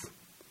house.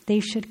 They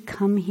should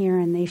come here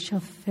and they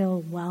should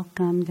feel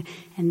welcomed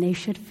and they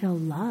should feel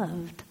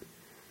loved.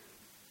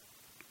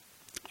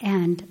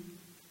 And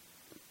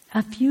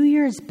a few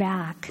years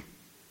back,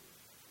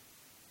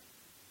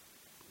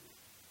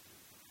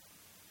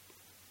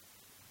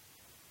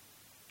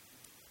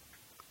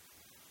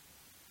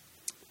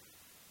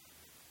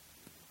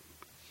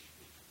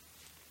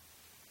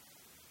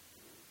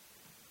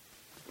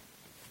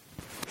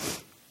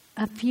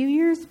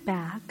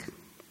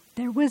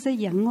 there was a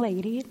young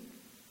lady,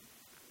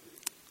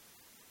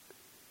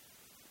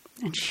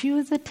 and she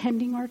was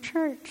attending our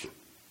church.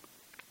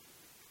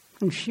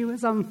 And she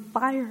was on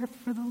fire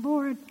for the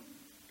Lord.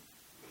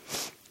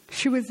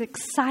 She was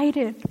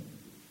excited.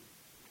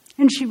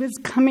 And she was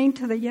coming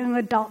to the young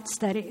adult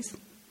studies.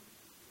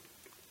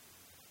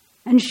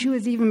 And she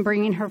was even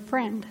bringing her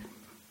friend.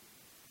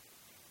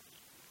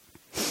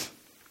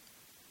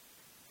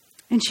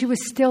 And she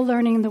was still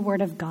learning the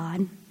Word of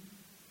God.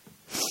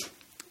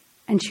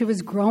 And she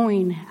was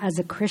growing as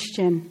a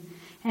Christian.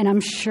 And I'm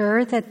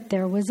sure that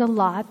there was a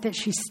lot that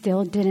she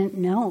still didn't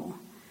know.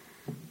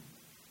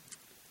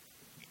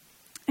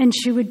 And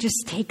she would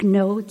just take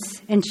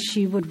notes and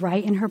she would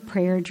write in her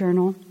prayer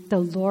journal. The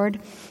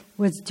Lord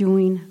was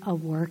doing a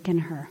work in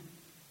her.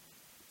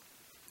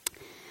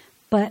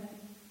 But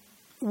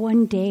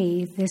one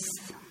day, this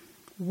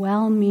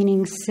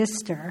well-meaning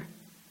sister,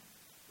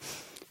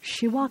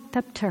 she walked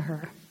up to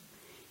her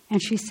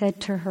and she said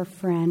to her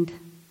friend,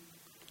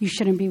 "You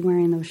shouldn't be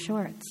wearing those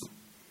shorts.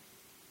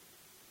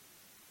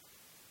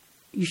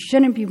 You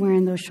shouldn't be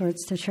wearing those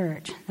shorts to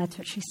church." That's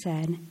what she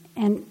said.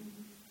 And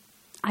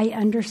I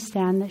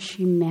understand that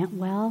she meant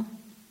well,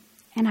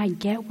 and I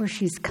get where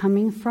she's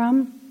coming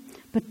from,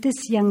 but this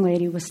young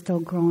lady was still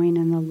growing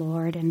in the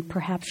Lord, and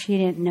perhaps she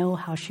didn't know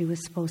how she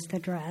was supposed to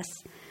dress.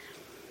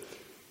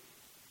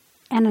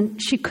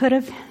 And she could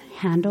have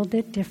handled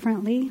it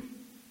differently.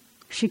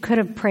 She could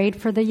have prayed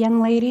for the young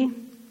lady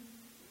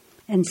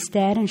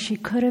instead, and she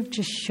could have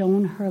just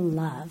shown her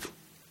love.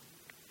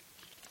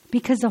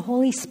 Because the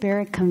Holy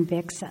Spirit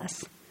convicts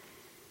us.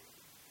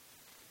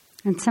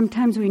 And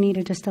sometimes we need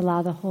to just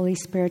allow the Holy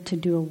Spirit to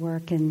do a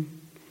work in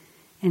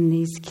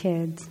these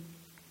kids.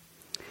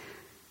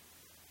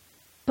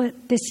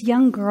 But this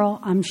young girl,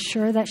 I'm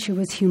sure that she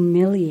was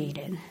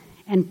humiliated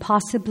and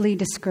possibly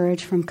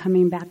discouraged from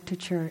coming back to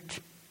church.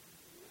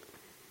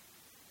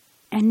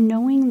 And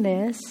knowing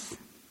this,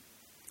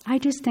 I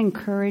just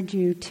encourage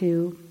you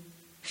to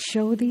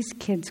show these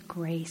kids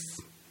grace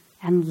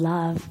and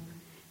love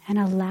and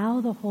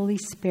allow the Holy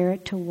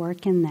Spirit to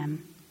work in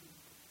them.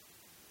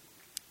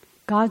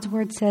 God's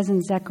word says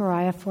in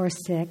Zechariah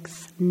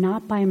 4:6,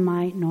 "Not by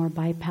might nor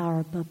by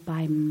power, but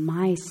by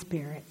my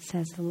Spirit,"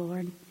 says the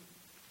Lord.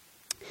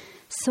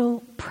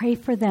 So pray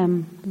for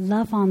them,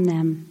 love on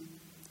them,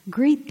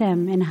 greet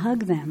them, and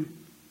hug them.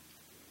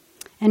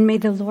 And may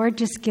the Lord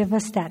just give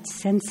us that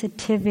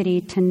sensitivity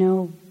to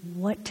know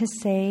what to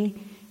say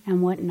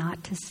and what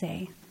not to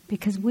say,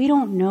 because we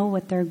don't know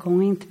what they're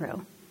going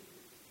through.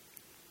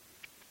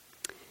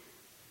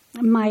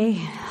 My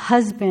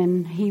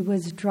husband, he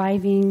was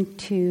driving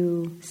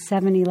to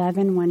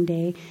 7-Eleven one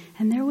day,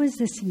 and there was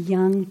this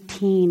young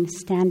teen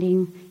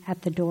standing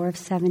at the door of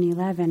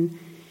 7-Eleven,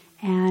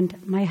 and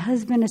my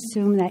husband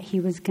assumed that he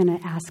was going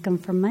to ask him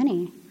for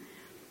money.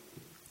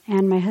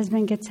 And my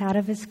husband gets out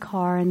of his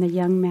car, and the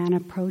young man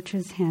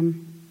approaches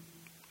him,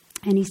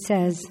 and he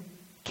says,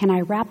 "Can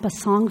I rap a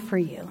song for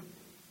you?"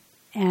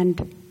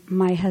 And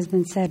my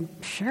husband said,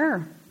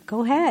 "Sure,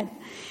 go ahead."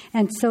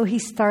 And so he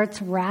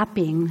starts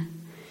rapping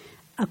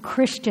a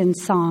Christian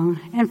song.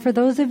 And for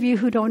those of you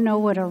who don't know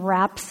what a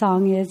rap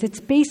song is,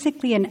 it's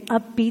basically an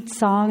upbeat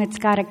song. It's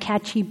got a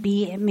catchy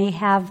beat. It may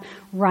have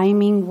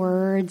rhyming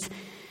words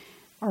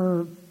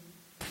or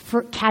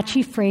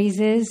catchy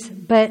phrases,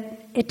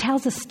 but it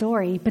tells a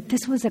story. But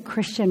this was a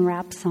Christian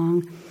rap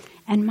song.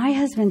 And my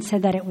husband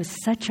said that it was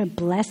such a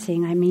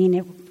blessing. I mean,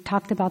 it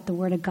talked about the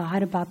Word of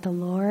God, about the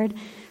Lord.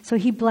 So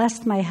he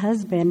blessed my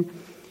husband.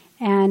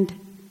 And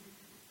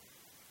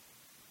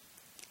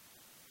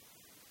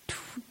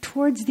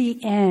towards the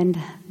end,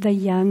 the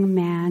young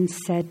man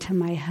said to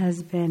my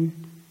husband,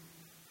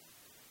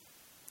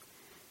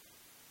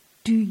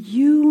 "Do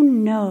you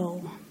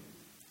know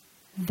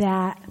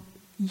that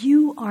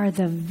you are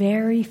the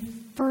very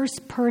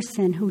first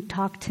person who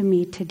talked to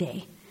me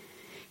today?"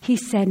 He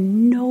said,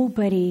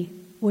 "Nobody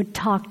would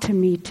talk to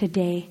me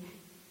today.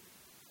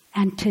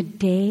 And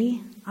today,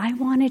 I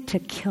wanted to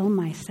kill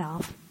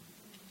myself."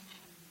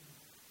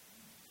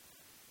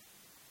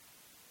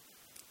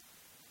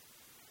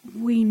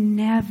 We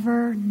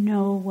never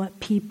know what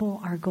people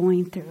are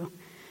going through.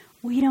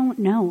 We don't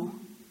know.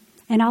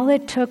 And all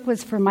it took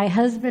was for my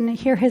husband to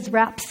hear his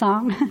rap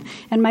song.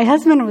 And my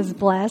husband was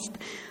blessed.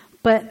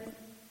 But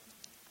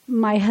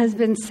my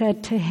husband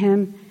said to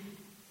him,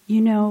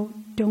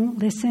 don't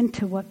listen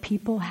to what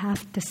people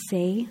have to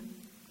say.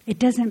 It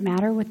doesn't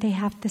matter what they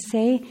have to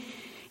say.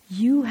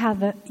 You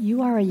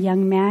are a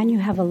young man. You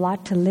have a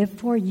lot to live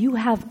for. You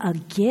have a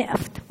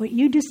gift. What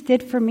you just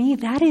did for me,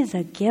 that is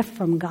a gift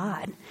from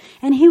God.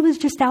 And he was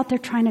just out there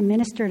trying to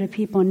minister to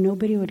people, and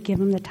nobody would give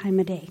him the time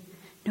of day.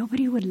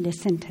 Nobody would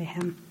listen to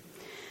him.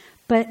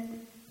 But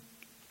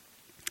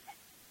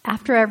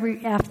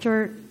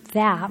after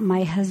that,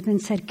 my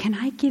husband said, "Can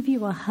I give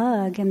you a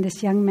hug?" And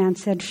this young man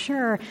said,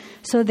 "Sure."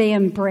 So they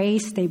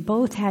embraced. They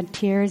both had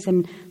tears.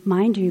 And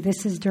mind you,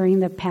 this is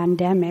during the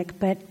pandemic.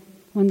 But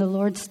when the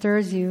Lord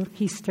stirs you,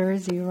 he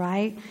stirs you,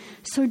 right?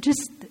 So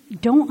just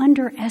don't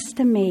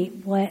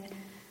underestimate what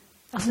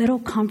a little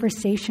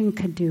conversation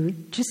could do.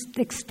 Just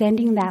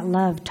extending that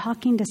love,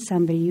 talking to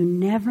somebody. You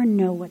never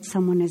know what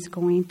someone is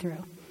going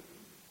through.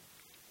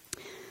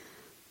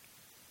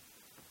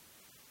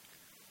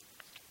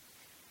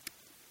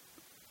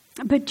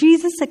 But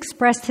Jesus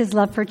expressed his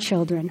love for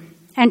children,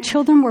 and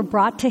children were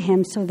brought to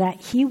him so that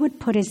he would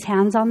put his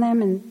hands on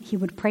them and he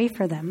would pray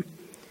for them.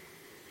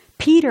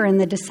 Peter and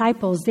the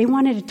disciples, they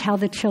wanted to tell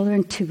the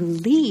children to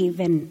leave,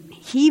 and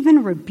he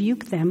even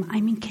rebuked them.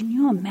 I mean, can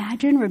you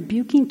imagine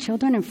rebuking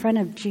children in front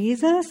of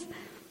Jesus?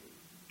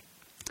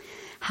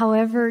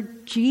 However,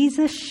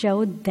 Jesus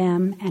showed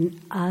them and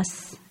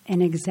us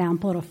an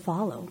example to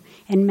follow.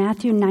 In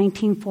Matthew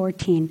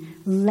 19:14,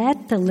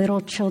 "Let the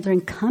little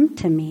children come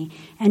to me,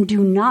 and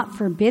do not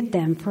forbid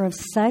them, for of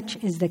such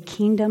is the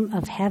kingdom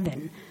of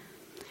heaven."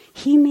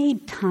 He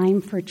made time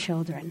for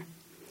children.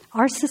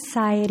 Our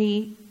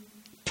society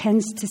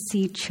tends to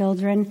see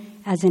children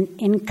as an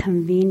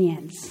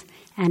inconvenience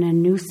and a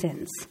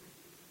nuisance.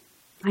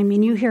 I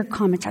mean, you hear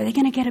comments, "Are they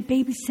going to get a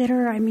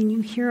babysitter?" I mean,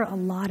 you hear a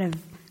lot of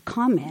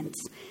comments.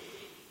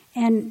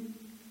 And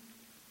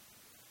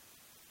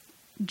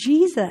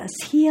Jesus,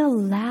 he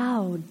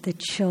allowed the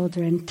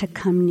children to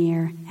come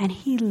near, and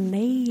he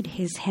laid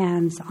his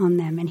hands on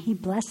them, and he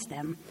blessed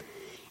them.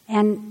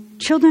 And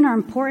children are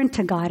important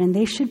to God, and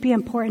they should be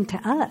important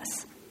to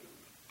us.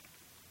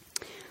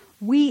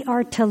 We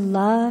are to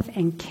love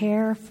and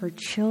care for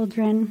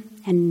children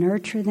and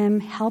nurture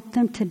them, help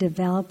them to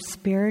develop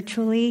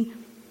spiritually,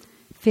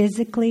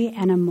 physically,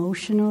 and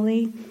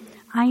emotionally.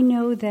 I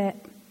know that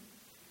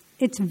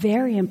it's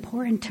very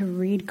important to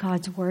read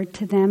God's word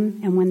to them,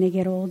 and when they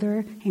get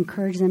older,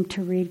 encourage them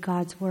to read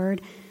God's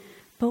word.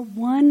 But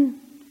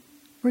one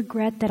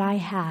regret that I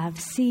have,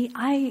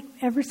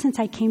 ever since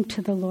I came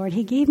to the Lord,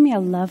 he gave me a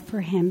love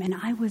for him, and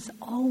I was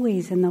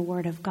always in the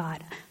Word of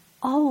God.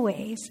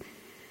 Always.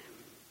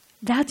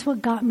 That's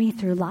what got me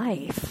through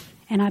life,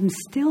 and I'm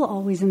still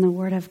always in the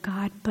Word of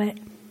God, but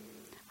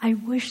I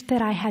wish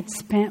that I had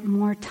spent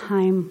more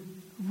time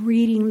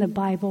reading the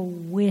Bible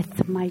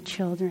with my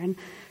children.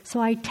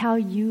 So I tell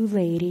you,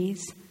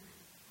 ladies,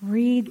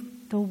 read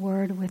the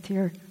Word with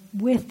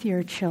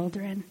your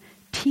children.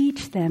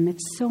 Teach them.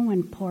 It's so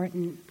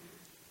important.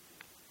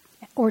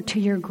 Or to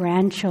your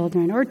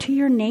grandchildren, or to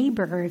your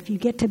neighbor. If you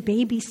get to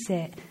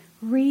babysit,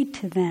 read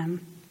to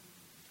them.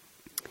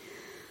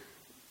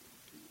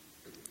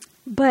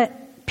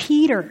 But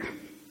Peter,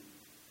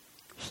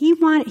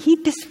 he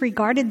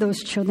disregarded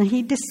those children.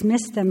 He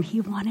dismissed them.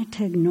 He wanted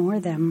to ignore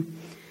them.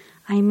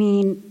 I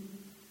mean,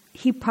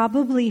 he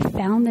probably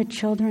found the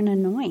children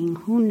annoying.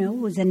 Who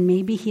knows? And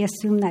maybe he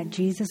assumed that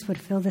Jesus would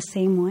feel the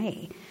same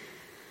way.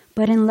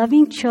 But in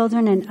loving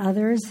children and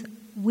others,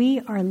 we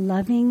are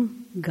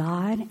loving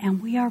God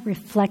and we are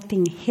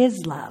reflecting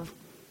his love.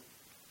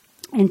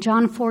 In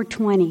John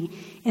 4:20,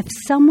 if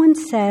someone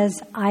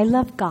says, "I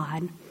love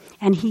God,"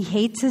 and he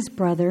hates his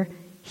brother,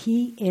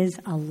 he is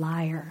a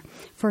liar.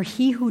 For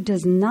he who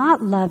does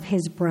not love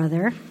his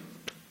brother,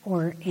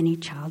 or any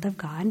child of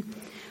God,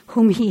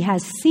 whom he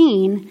has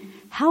seen,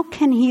 how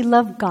can he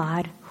love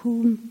God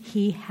whom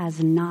he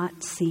has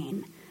not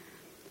seen?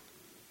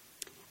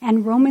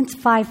 And Romans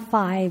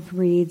 5:5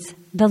 reads,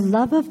 "The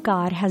love of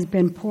God has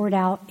been poured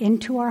out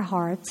into our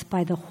hearts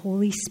by the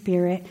Holy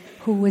Spirit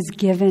who was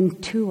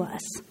given to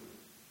us."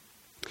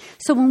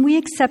 So when we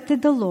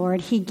accepted the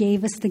Lord, he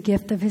gave us the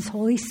gift of his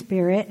Holy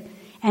Spirit,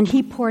 and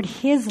he poured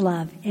his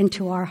love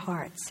into our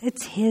hearts.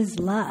 It's his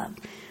love.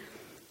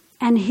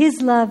 And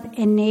his love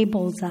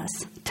enables us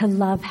to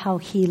love how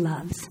he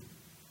loves.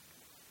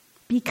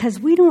 Because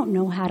we don't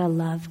know how to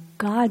love.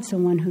 God's the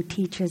one who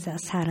teaches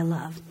us how to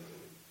love.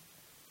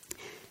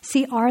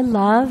 See, our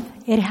love,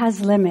 it has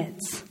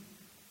limits.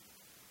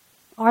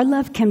 Our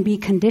love can be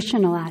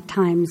conditional at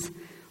times.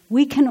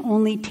 We can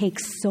only take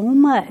so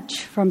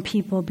much from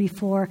people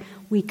before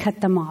we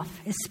cut them off,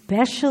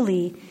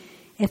 especially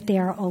if they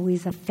are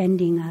always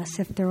offending us,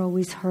 if they're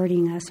always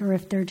hurting us, or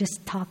if they're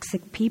just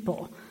toxic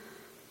people.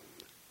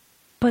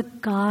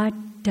 But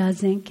God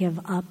doesn't give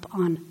up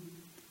on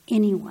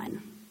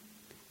anyone.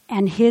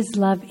 And his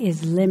love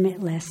is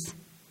limitless.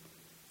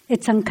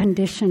 It's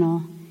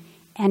unconditional.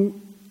 And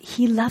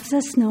he loves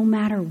us no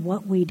matter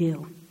what we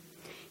do.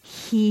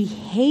 He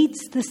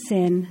hates the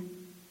sin,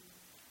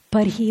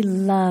 but he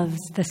loves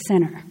the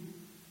sinner.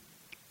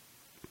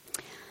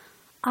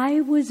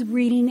 I was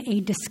reading a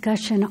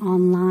discussion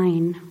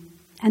online,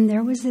 and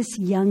there was this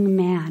young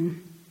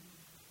man,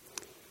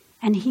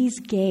 and he's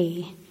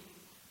gay,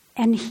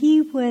 and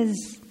he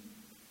was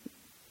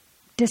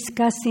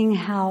discussing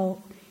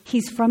how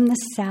he's from the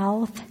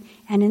South,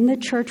 and in the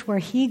church where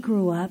he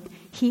grew up,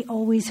 he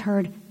always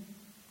heard,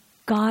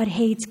 God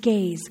hates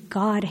gays,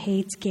 God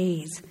hates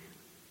gays.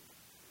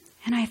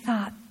 And I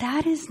thought,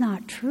 that is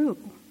not true.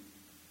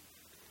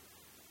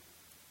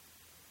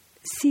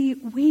 See,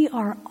 we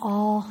are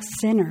all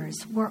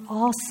sinners. We're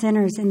all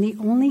sinners. And the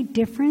only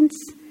difference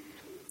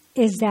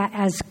is that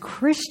as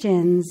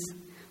Christians,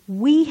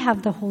 we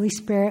have the Holy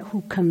Spirit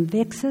who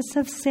convicts us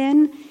of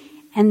sin,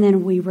 and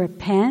then we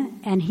repent,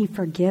 and he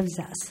forgives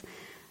us.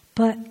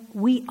 But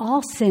we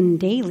all sin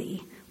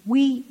daily.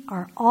 We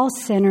are all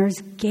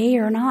sinners, gay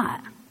or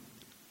not.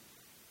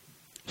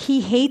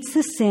 He hates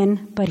the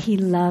sin, but he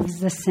loves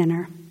the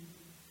sinner.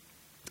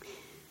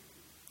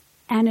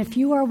 And if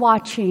you are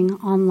watching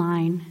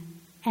online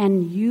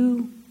and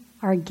you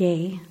are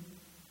gay,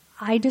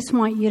 I just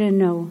want you to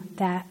know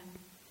that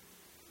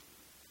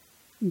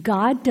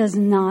God does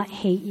not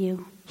hate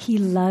you. He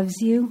loves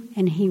you,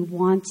 and he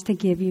wants to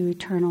give you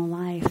eternal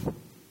life.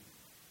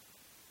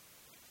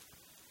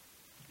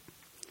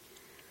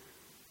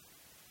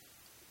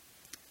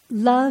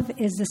 Love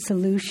is the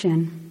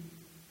solution.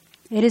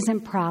 It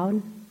isn't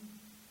proud.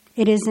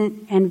 It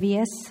isn't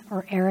envious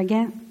or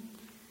arrogant.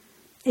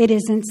 It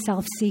isn't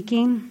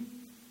self-seeking.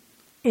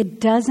 It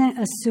doesn't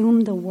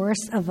assume the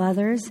worst of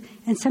others.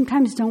 And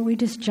sometimes don't we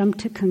just jump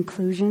to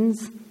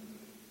conclusions?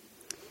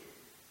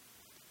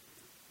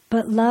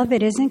 But love,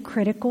 it isn't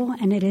critical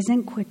and it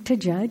isn't quick to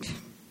judge.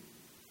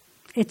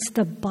 It's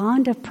the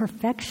bond of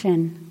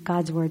perfection,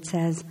 God's word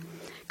says.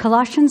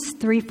 Colossians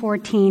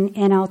 3:14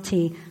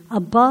 NLT,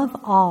 above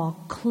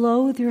all,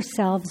 clothe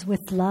yourselves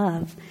with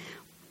love,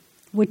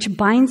 which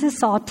binds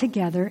us all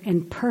together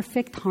in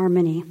perfect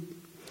harmony.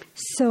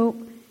 So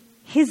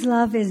his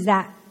love is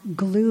that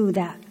glue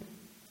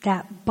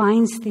that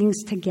binds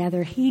things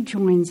together. He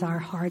joins our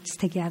hearts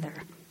together.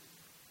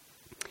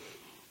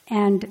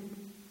 And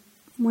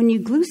when you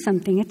glue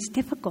something, it's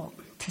difficult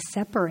to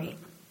separate.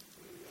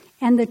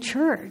 And the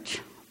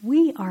church,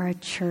 we are a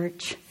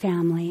church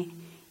family,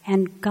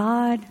 and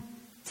God's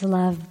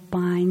love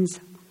binds.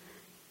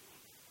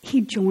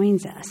 He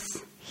joins us.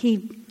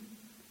 He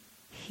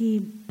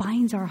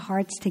binds our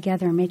hearts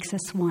together and makes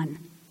us one.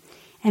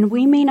 And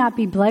we may not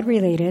be blood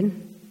related,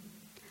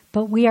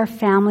 but we are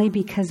family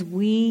because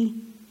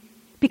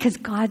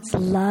God's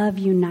love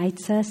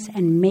unites us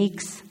and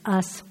makes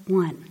us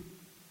one.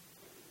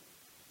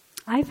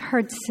 I've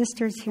heard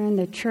sisters here in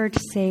the church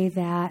say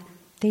that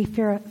they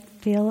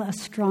feel a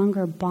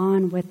stronger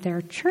bond with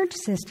their church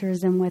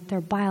sisters than with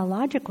their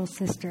biological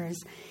sisters.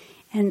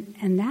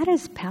 And that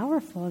is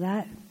powerful.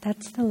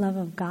 That's the love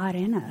of God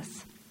in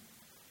us.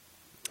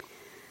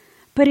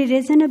 But it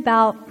isn't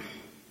about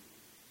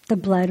the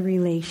blood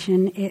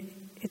relation. It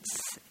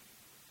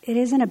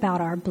isn't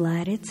about our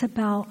blood. It's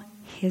about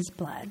his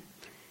blood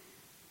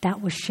that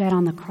was shed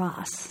on the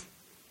cross.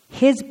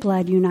 His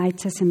blood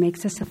unites us and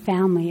makes us a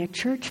family, a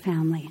church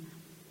family.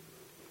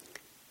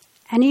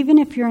 And even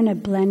if you're in a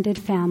blended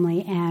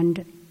family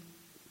and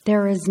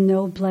there is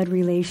no blood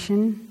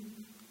relation,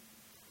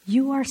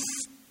 you are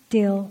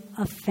still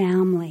a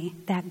family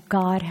that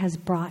God has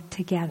brought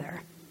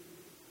together.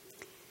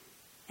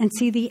 And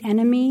see, the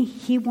enemy,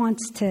 he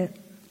wants to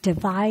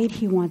divide,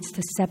 he wants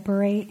to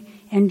separate.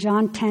 In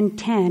John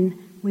 10:10,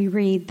 we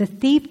read, the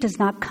thief does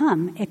not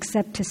come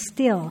except to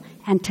steal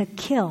and to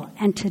kill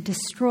and to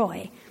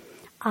destroy.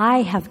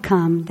 I have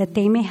come that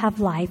they may have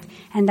life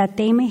and that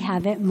they may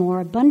have it more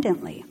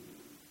abundantly.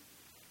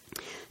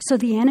 So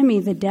the enemy,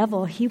 the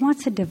devil, he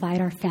wants to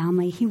divide our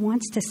family. He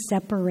wants to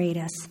separate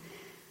us.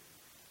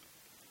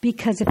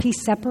 Because if he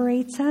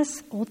separates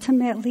us,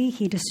 ultimately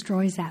he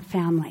destroys that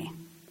family.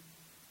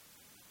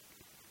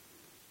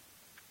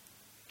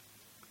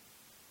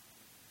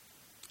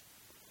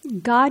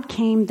 God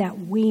came that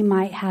we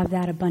might have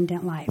that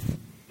abundant life.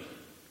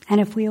 And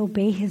if we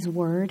obey his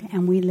word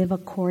and we live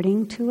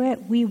according to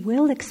it, we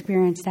will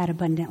experience that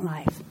abundant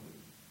life.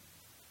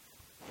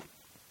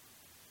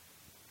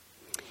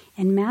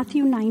 In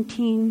Matthew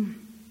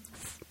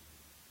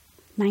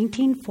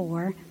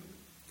 19:4,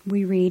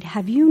 we read,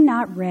 "Have you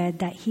not read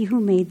that he who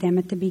made them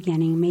at the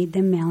beginning made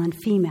them male and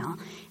female,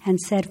 and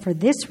said, for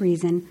this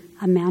reason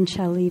a man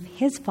shall leave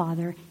his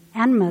father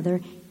and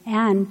mother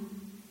and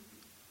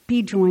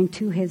be joined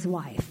to his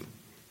wife,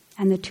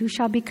 and the two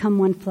shall become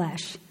one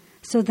flesh.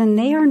 So then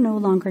they are no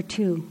longer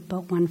two,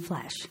 but one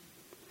flesh.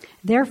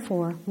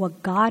 Therefore,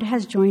 what God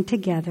has joined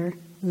together,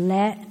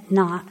 let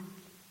not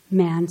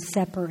man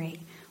separate."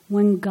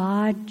 When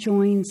God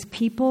joins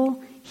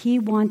people, he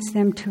wants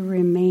them to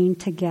remain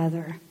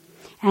together.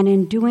 And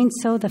in doing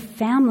so, the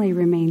family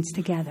remains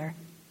together.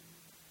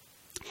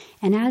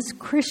 And as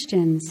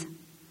Christians,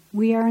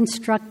 we are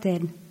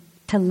instructed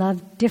to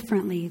love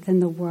differently than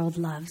the world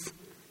loves.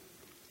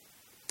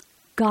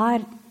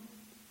 God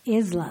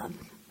is love.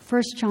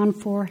 1 John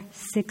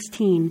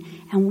 4:16.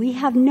 And we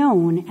have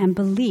known and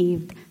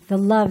believed the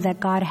love that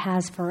God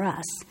has for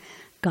us.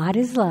 God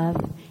is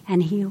love,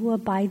 and he who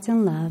abides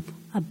in love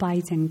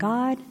abides in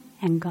God,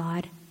 and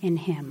God in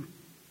him.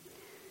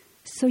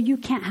 So you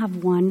can't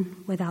have one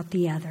without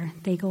the other.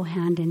 They go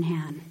hand in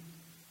hand.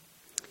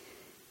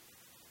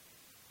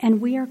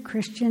 And we are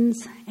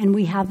Christians, and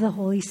we have the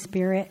Holy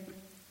Spirit,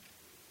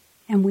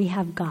 and we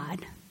have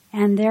God.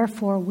 And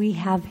therefore, we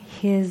have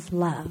his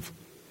love.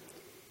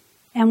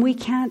 And we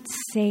can't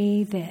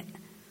say that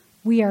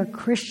we are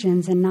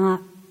Christians and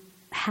not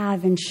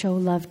have and show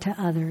love to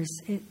others.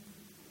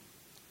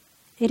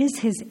 It is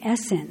his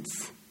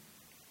essence,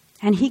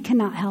 and he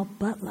cannot help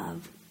but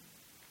love.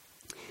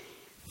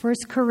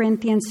 1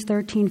 Corinthians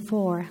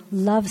 13:4,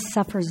 "Love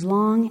suffers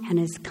long and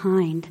is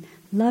kind.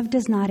 Love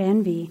does not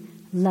envy.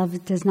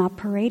 Love does not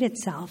parade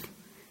itself,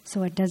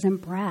 so it doesn't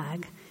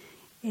brag.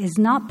 Is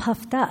not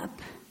puffed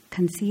up,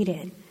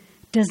 conceited.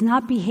 Does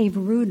not behave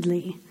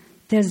rudely.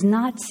 Does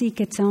not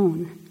seek its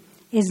own.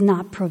 Is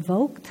not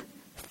provoked.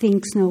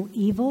 Thinks no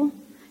evil.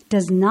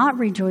 Does not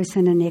rejoice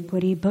in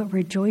iniquity, but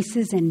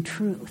rejoices in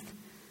truth.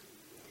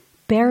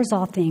 Bears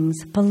all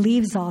things,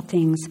 believes all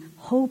things,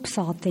 hopes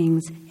all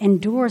things,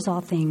 endures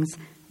all things.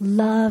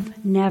 Love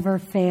never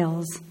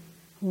fails."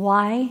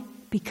 Why?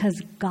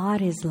 Because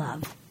God is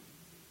love.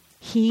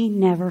 He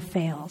never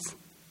fails.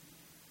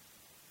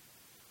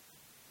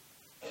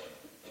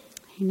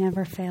 He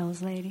never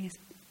fails, ladies.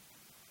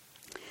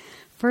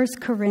 1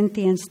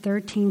 Corinthians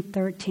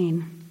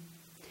 13:13.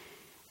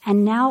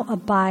 "And now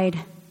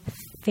abide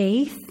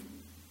faith,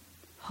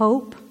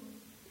 hope,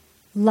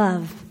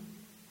 love,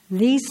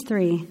 these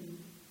three,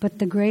 but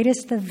the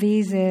greatest of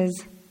these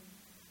is,"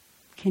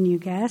 can you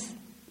guess?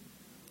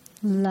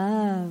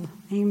 Love.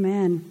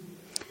 Amen.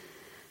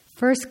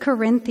 1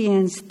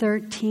 Corinthians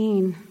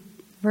 13,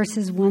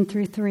 verses 1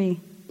 through 3.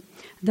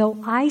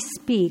 "Though I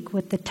speak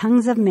with the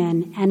tongues of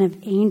men and of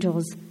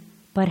angels,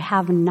 but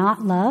have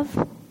not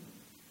love,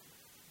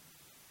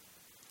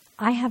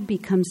 I have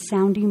become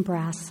sounding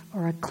brass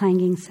or a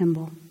clanging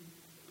cymbal.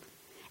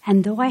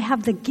 And though I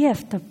have the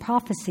gift of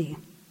prophecy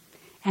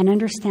and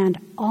understand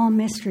all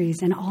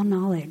mysteries and all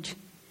knowledge,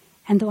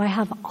 and though I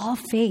have all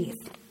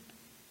faith,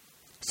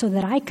 so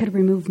that I could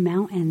remove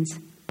mountains,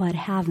 but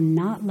have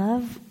not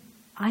love,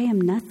 I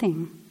am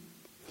nothing.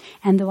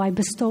 And though I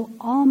bestow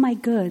all my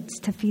goods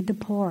to feed the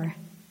poor,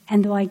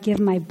 and though I give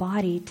my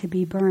body to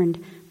be burned,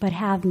 but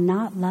have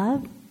not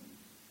love,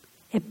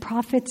 it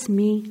profits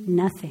me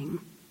nothing."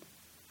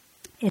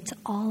 It's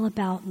all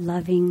about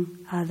loving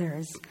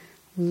others.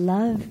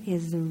 Love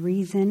is the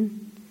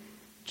reason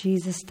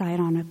Jesus died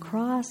on a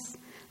cross.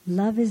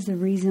 Love is the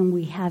reason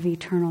we have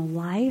eternal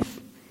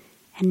life.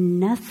 And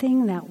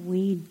nothing that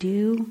we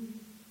do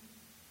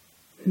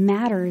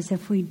matters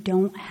if we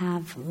don't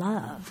have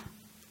love.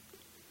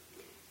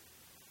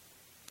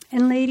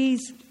 And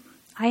ladies,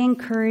 I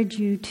encourage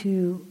you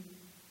to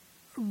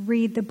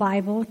read the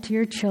Bible to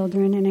your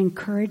children and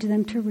encourage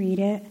them to read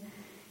it.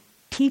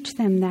 Teach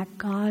them that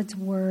God's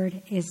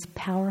word is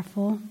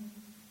powerful,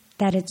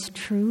 that it's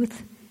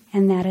truth,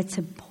 and that it's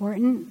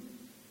important.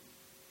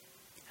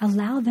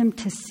 Allow them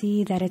to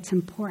see that it's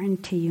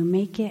important to you.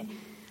 Make it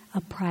a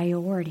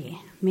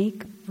priority.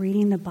 Make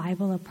reading the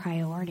Bible a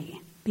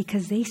priority,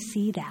 because they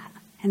see that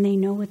and they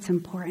know it's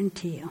important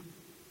to you.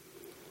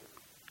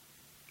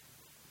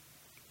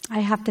 I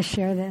have to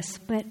share this,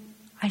 but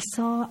I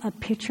saw a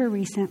picture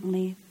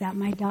recently that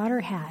my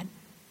daughter had,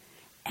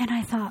 and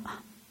I thought,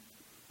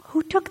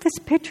 who took this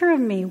picture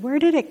of me? Where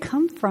did it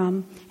come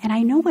from? And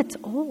I know it's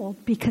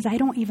old because I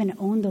don't even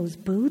own those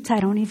boots. I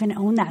don't even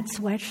own that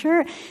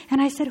sweatshirt.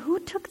 And I said, who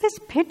took this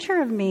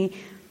picture of me?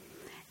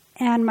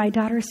 And my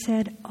daughter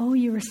said, "Oh,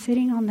 you were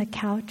sitting on the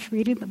couch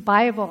reading the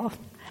Bible."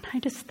 And I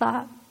just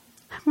thought,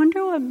 I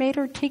wonder what made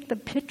her take the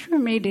picture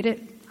of me.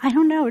 I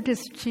don't know,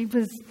 she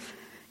was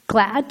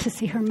glad to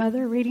see her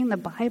mother reading the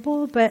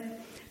Bible, but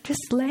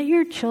just let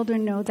your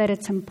children know that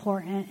it's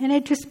important. And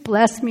it just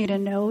blessed me to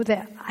know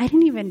that I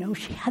didn't even know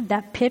she had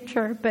that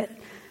picture, but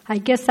I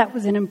guess that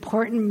was an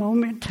important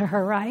moment to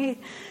her, right?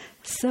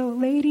 So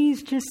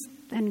ladies,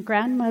 and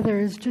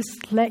grandmothers,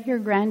 just let your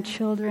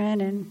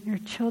grandchildren and your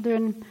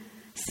children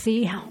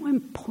see how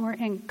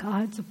important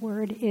God's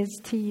word is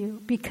to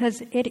you,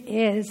 because it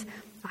is.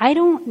 I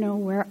don't know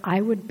where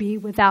I would be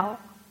without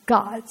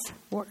God's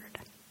word.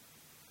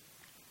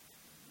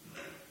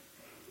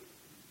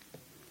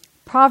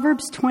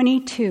 Proverbs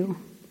 22,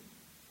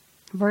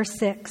 verse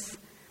 6.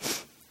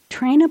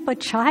 Train up a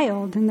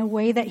child in the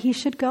way that he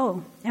should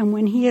go, and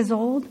when he is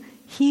old,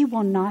 he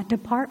will not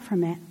depart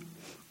from it.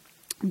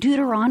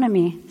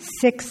 Deuteronomy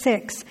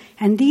 6:6.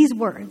 And these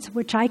words,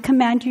 which I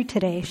command you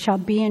today, shall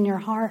be in your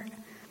heart.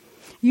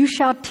 You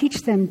shall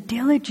teach them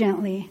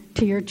diligently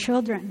to your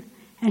children,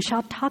 and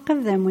shall talk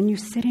of them when you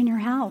sit in your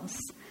house,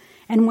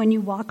 and when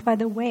you walk by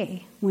the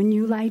way, when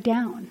you lie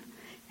down,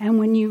 and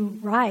when you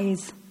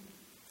rise.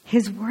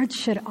 His words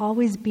should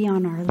always be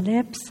on our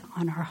lips,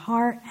 on our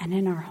heart, and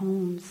in our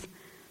homes.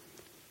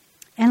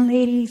 And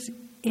ladies,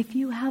 if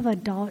you have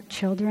adult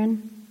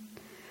children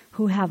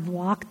who have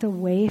walked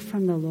away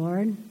from the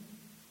Lord,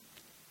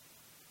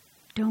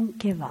 don't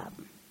give up.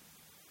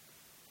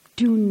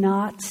 Do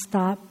not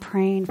stop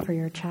praying for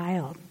your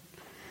child.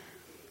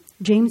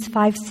 James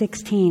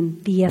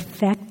 5:16, the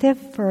effective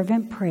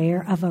fervent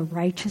prayer of a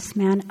righteous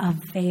man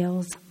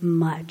avails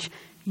much.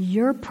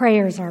 Your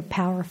prayers are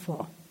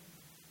powerful,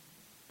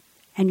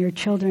 and your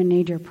children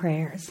need your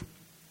prayers.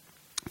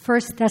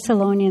 1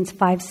 Thessalonians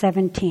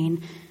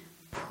 5:17,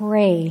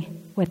 pray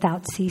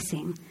without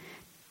ceasing.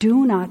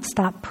 Do not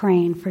stop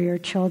praying for your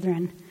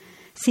children.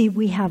 See,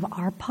 we have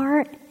our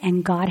part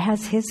and God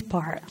has his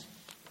part.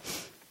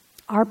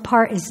 Our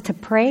part is to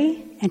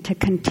pray and to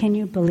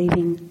continue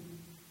believing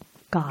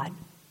God.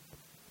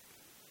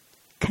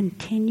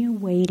 Continue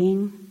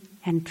waiting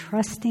and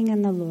trusting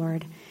in the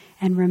Lord,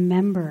 and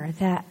remember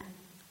that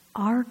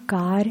our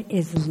God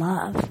is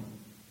love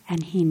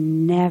and he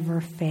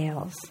never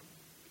fails.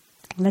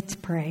 Let's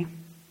pray.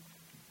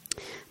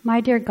 My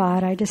dear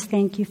God, I just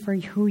thank you for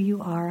who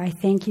you are. I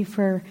thank you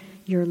for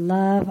your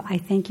love. I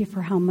thank you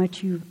for how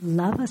much you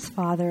love us,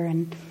 Father,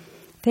 and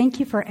thank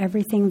you for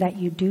everything that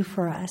you do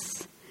for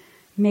us.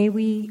 May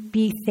we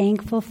be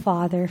thankful,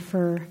 Father,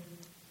 for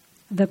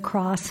the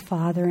cross,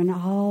 Father, and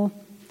all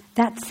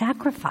that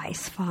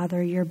sacrifice,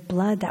 Father, your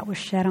blood that was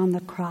shed on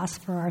the cross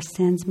for our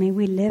sins. May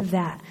we live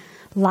that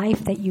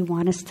life that you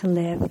want us to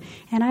live.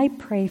 And I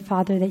pray,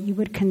 Father, that you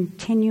would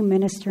continue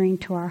ministering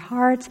to our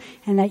hearts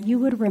and that you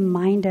would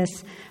remind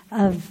us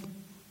of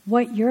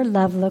what your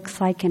love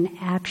looks like in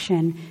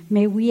action.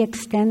 May we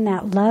extend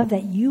that love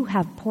that you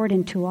have poured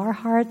into our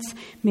hearts.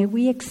 May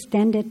we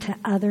extend it to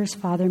others,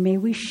 Father. May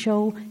we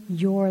show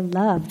your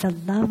love, the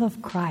love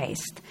of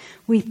Christ.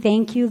 We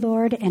thank you,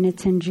 Lord, and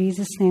it's in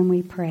Jesus' name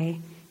we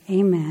pray.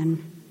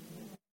 Amen.